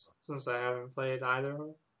games, since I haven't played either of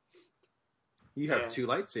them. You have 2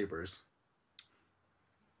 lightsabers.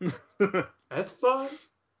 That's fun.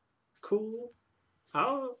 Cool. I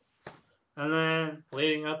don't know. And then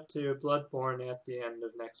leading up to Bloodborne at the end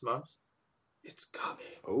of next month. It's coming.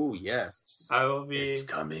 Oh, yes. I will be It's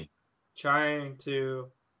coming. Trying to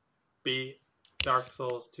beat Dark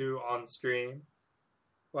Souls 2 on stream.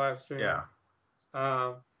 Live stream. Yeah.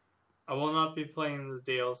 I will not be playing the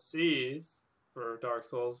DLCs for Dark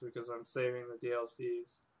Souls because I'm saving the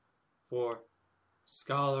DLCs for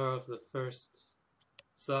Scholar of the First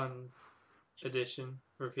Sun edition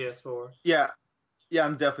for PS4. Yeah,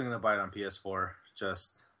 I'm definitely gonna buy it on PS4.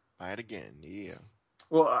 Just buy it again, yeah.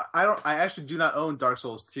 Well, I actually do not own Dark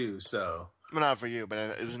Souls 2, so well, not for you, but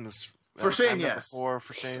isn't this for Shane? Yes, 4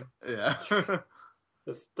 for Shane. Yeah,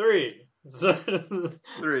 it's 3.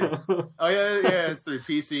 3. Oh yeah, it's 3.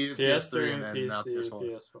 PC, PS3, and then PC,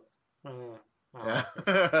 PS4.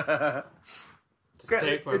 Yeah.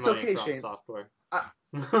 It's okay, Shane. Software.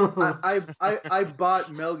 I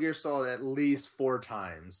bought Metal Gear Solid at least 4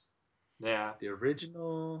 times. Yeah. The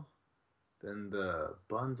original, then the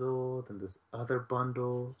bundle, then this other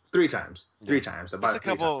bundle. 3 times. 3 times. I bought There's a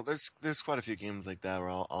couple. There's quite a few games like that where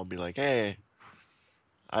I'll be like, hey,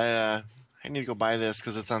 I need to go buy this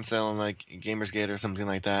because it's on sale on like Gamersgate or something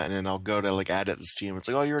like that, and then I'll go to like add it to Steam. It's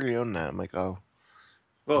like, oh, you already own that. I'm like, oh.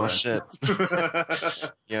 Well, shit.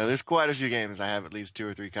 Yeah, there's quite a few games. I have at least 2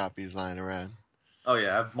 or 3 copies lying around. Oh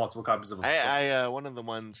yeah, I have multiple copies of them. I one of the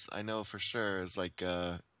ones I know for sure is like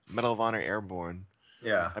Medal of Honor Airborne.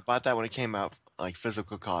 Yeah. I bought that when it came out, like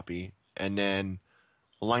physical copy, and then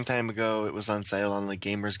a long time ago it was on sale on like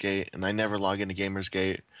Gamersgate, and I never log into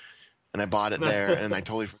Gamersgate, and I bought it there, and I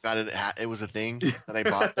totally forgot it was a thing that I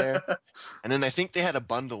bought there, and then I think they had a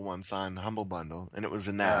bundle once on Humble Bundle, and it was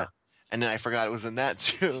in that. Yeah. And then I forgot it was in that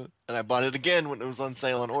too, and I bought it again when it was on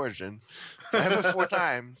sale on Origin. So I have it 4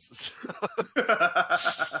 times.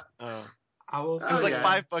 I will say it was like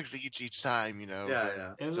 $5 each time, you know.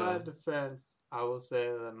 Yeah. In that defense, I will say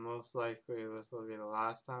that most likely this will be the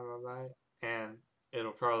last time I buy it, and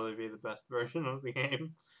it'll probably be the best version of the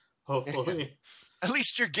game. Hopefully. At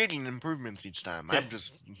least you're getting improvements each time. I'm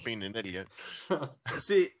just being an idiot.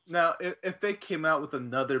 See, now, if they came out with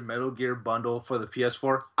another Metal Gear bundle for the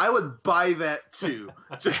PS4, I would buy that too.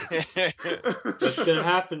 It's going to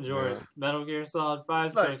happen, Jordan. Yeah. Metal Gear Solid 5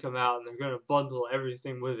 is going to come out, and they're going to bundle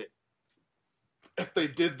everything with it. If they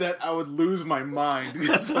did that, I would lose my mind,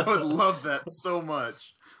 because I would love that so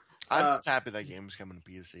much. I'm just happy that game's coming to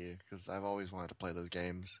PC, because I've always wanted to play those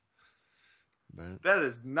games. But that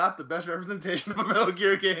is not the best representation of a Metal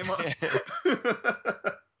Gear game.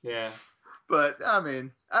 Yeah. But, I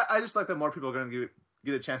mean, I just like that more people are going to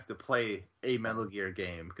get a chance to play a Metal Gear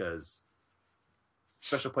game, because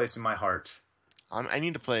special place in my heart. I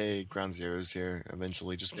need to play Ground Zeroes here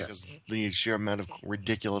eventually, just because the sheer amount of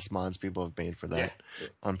ridiculous mods people have made for that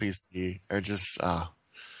on PC are just,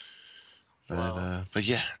 but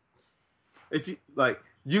yeah. If you, like...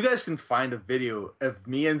 You guys can find a video of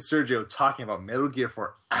me and Sergio talking about Metal Gear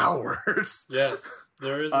for hours. Yes,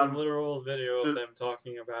 there is a literal video of them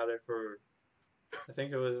talking about it for, I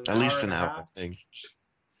think it was at least an hour, I think.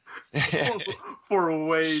 For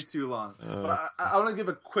way too long. I want to give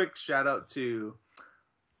a quick shout out to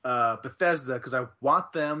Bethesda, because I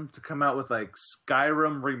want them to come out with like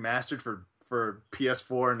Skyrim remastered for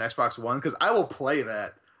PS4 and Xbox One, because I will play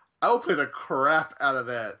that. I will play the crap out of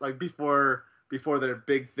that. Like before their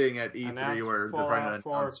big thing at E3 where they're trying to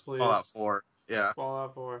announce Fallout 4. Yeah.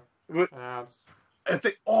 Fallout 4.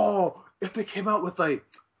 If they came out with like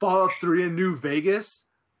Fallout 3 in New Vegas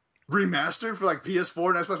remastered for like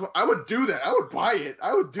PS4 and Xbox One, I would do that. I would buy it.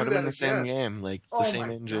 I would do that in the same game, like the same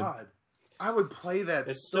engine. God. I would play that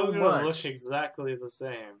it's so still much. Gonna look exactly the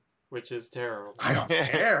same, which is terrible. I don't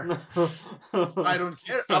care. I don't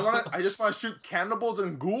care. I just want to shoot cannibals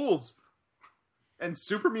and ghouls. And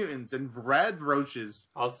super mutants and rad roaches.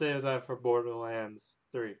 I'll save that for Borderlands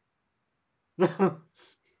 3.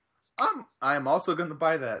 I'm also going to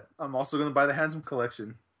buy that. I'm also going to buy the Handsome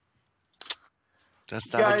Collection.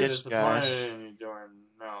 Just how it gets, guys.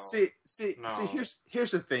 No. See,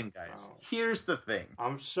 here's the thing, guys. No. Here's the thing.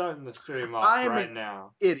 I'm shutting the stream off right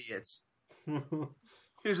now. Idiots.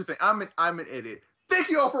 Here's the thing. I'm an idiot. Thank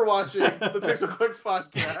you all for watching the Pixel Clicks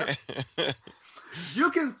podcast.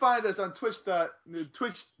 You can find us on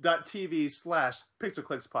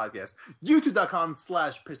twitch.tv/PixelClicksPodcast,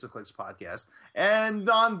 YouTube.com/PixelClicksPodcast, and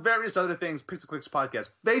on various other things, PixelClicks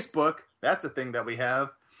Podcast. Facebook, that's a thing that we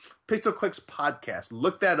have. PixelClicks Podcast.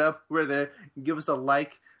 Look that up. We're there. Give us a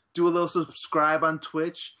like. Do a little subscribe on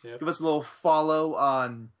Twitch. Yep. Give us a little follow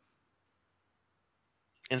on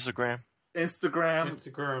Instagram.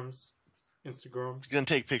 Instagrams. I'm gonna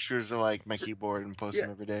take pictures of like my keyboard and post them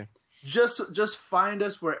every day. Just find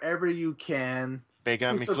us wherever you can. They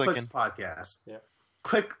got me Pixel clicking. Clicks Podcast. Yeah.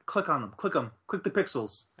 Click on them. Click them. Click the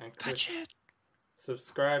pixels. And Touch it.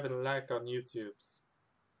 subscribe and like on YouTube.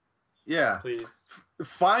 Yeah. Please.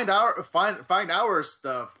 Find our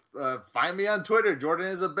stuff. Find me on Twitter. Jordan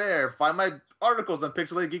is a bear. Find my articles on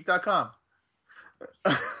pixelatedgeek.com.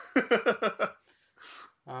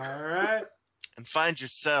 All right. And find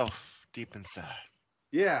yourself deep inside.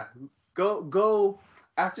 Yeah. Go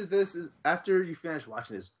after you finish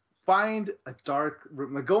watching this, find a dark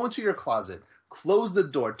room. Like, go into your closet, close the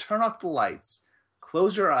door, turn off the lights,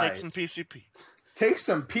 close your eyes. Take some PCP. Take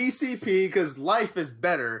some PCP because life is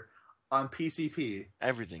better on PCP.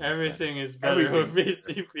 Everything is better with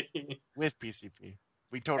Everything. PCP. with PCP.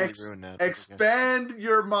 We totally ruined that. Expand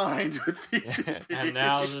your mind with PCP. And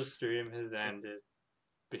now the stream has ended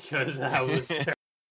because that was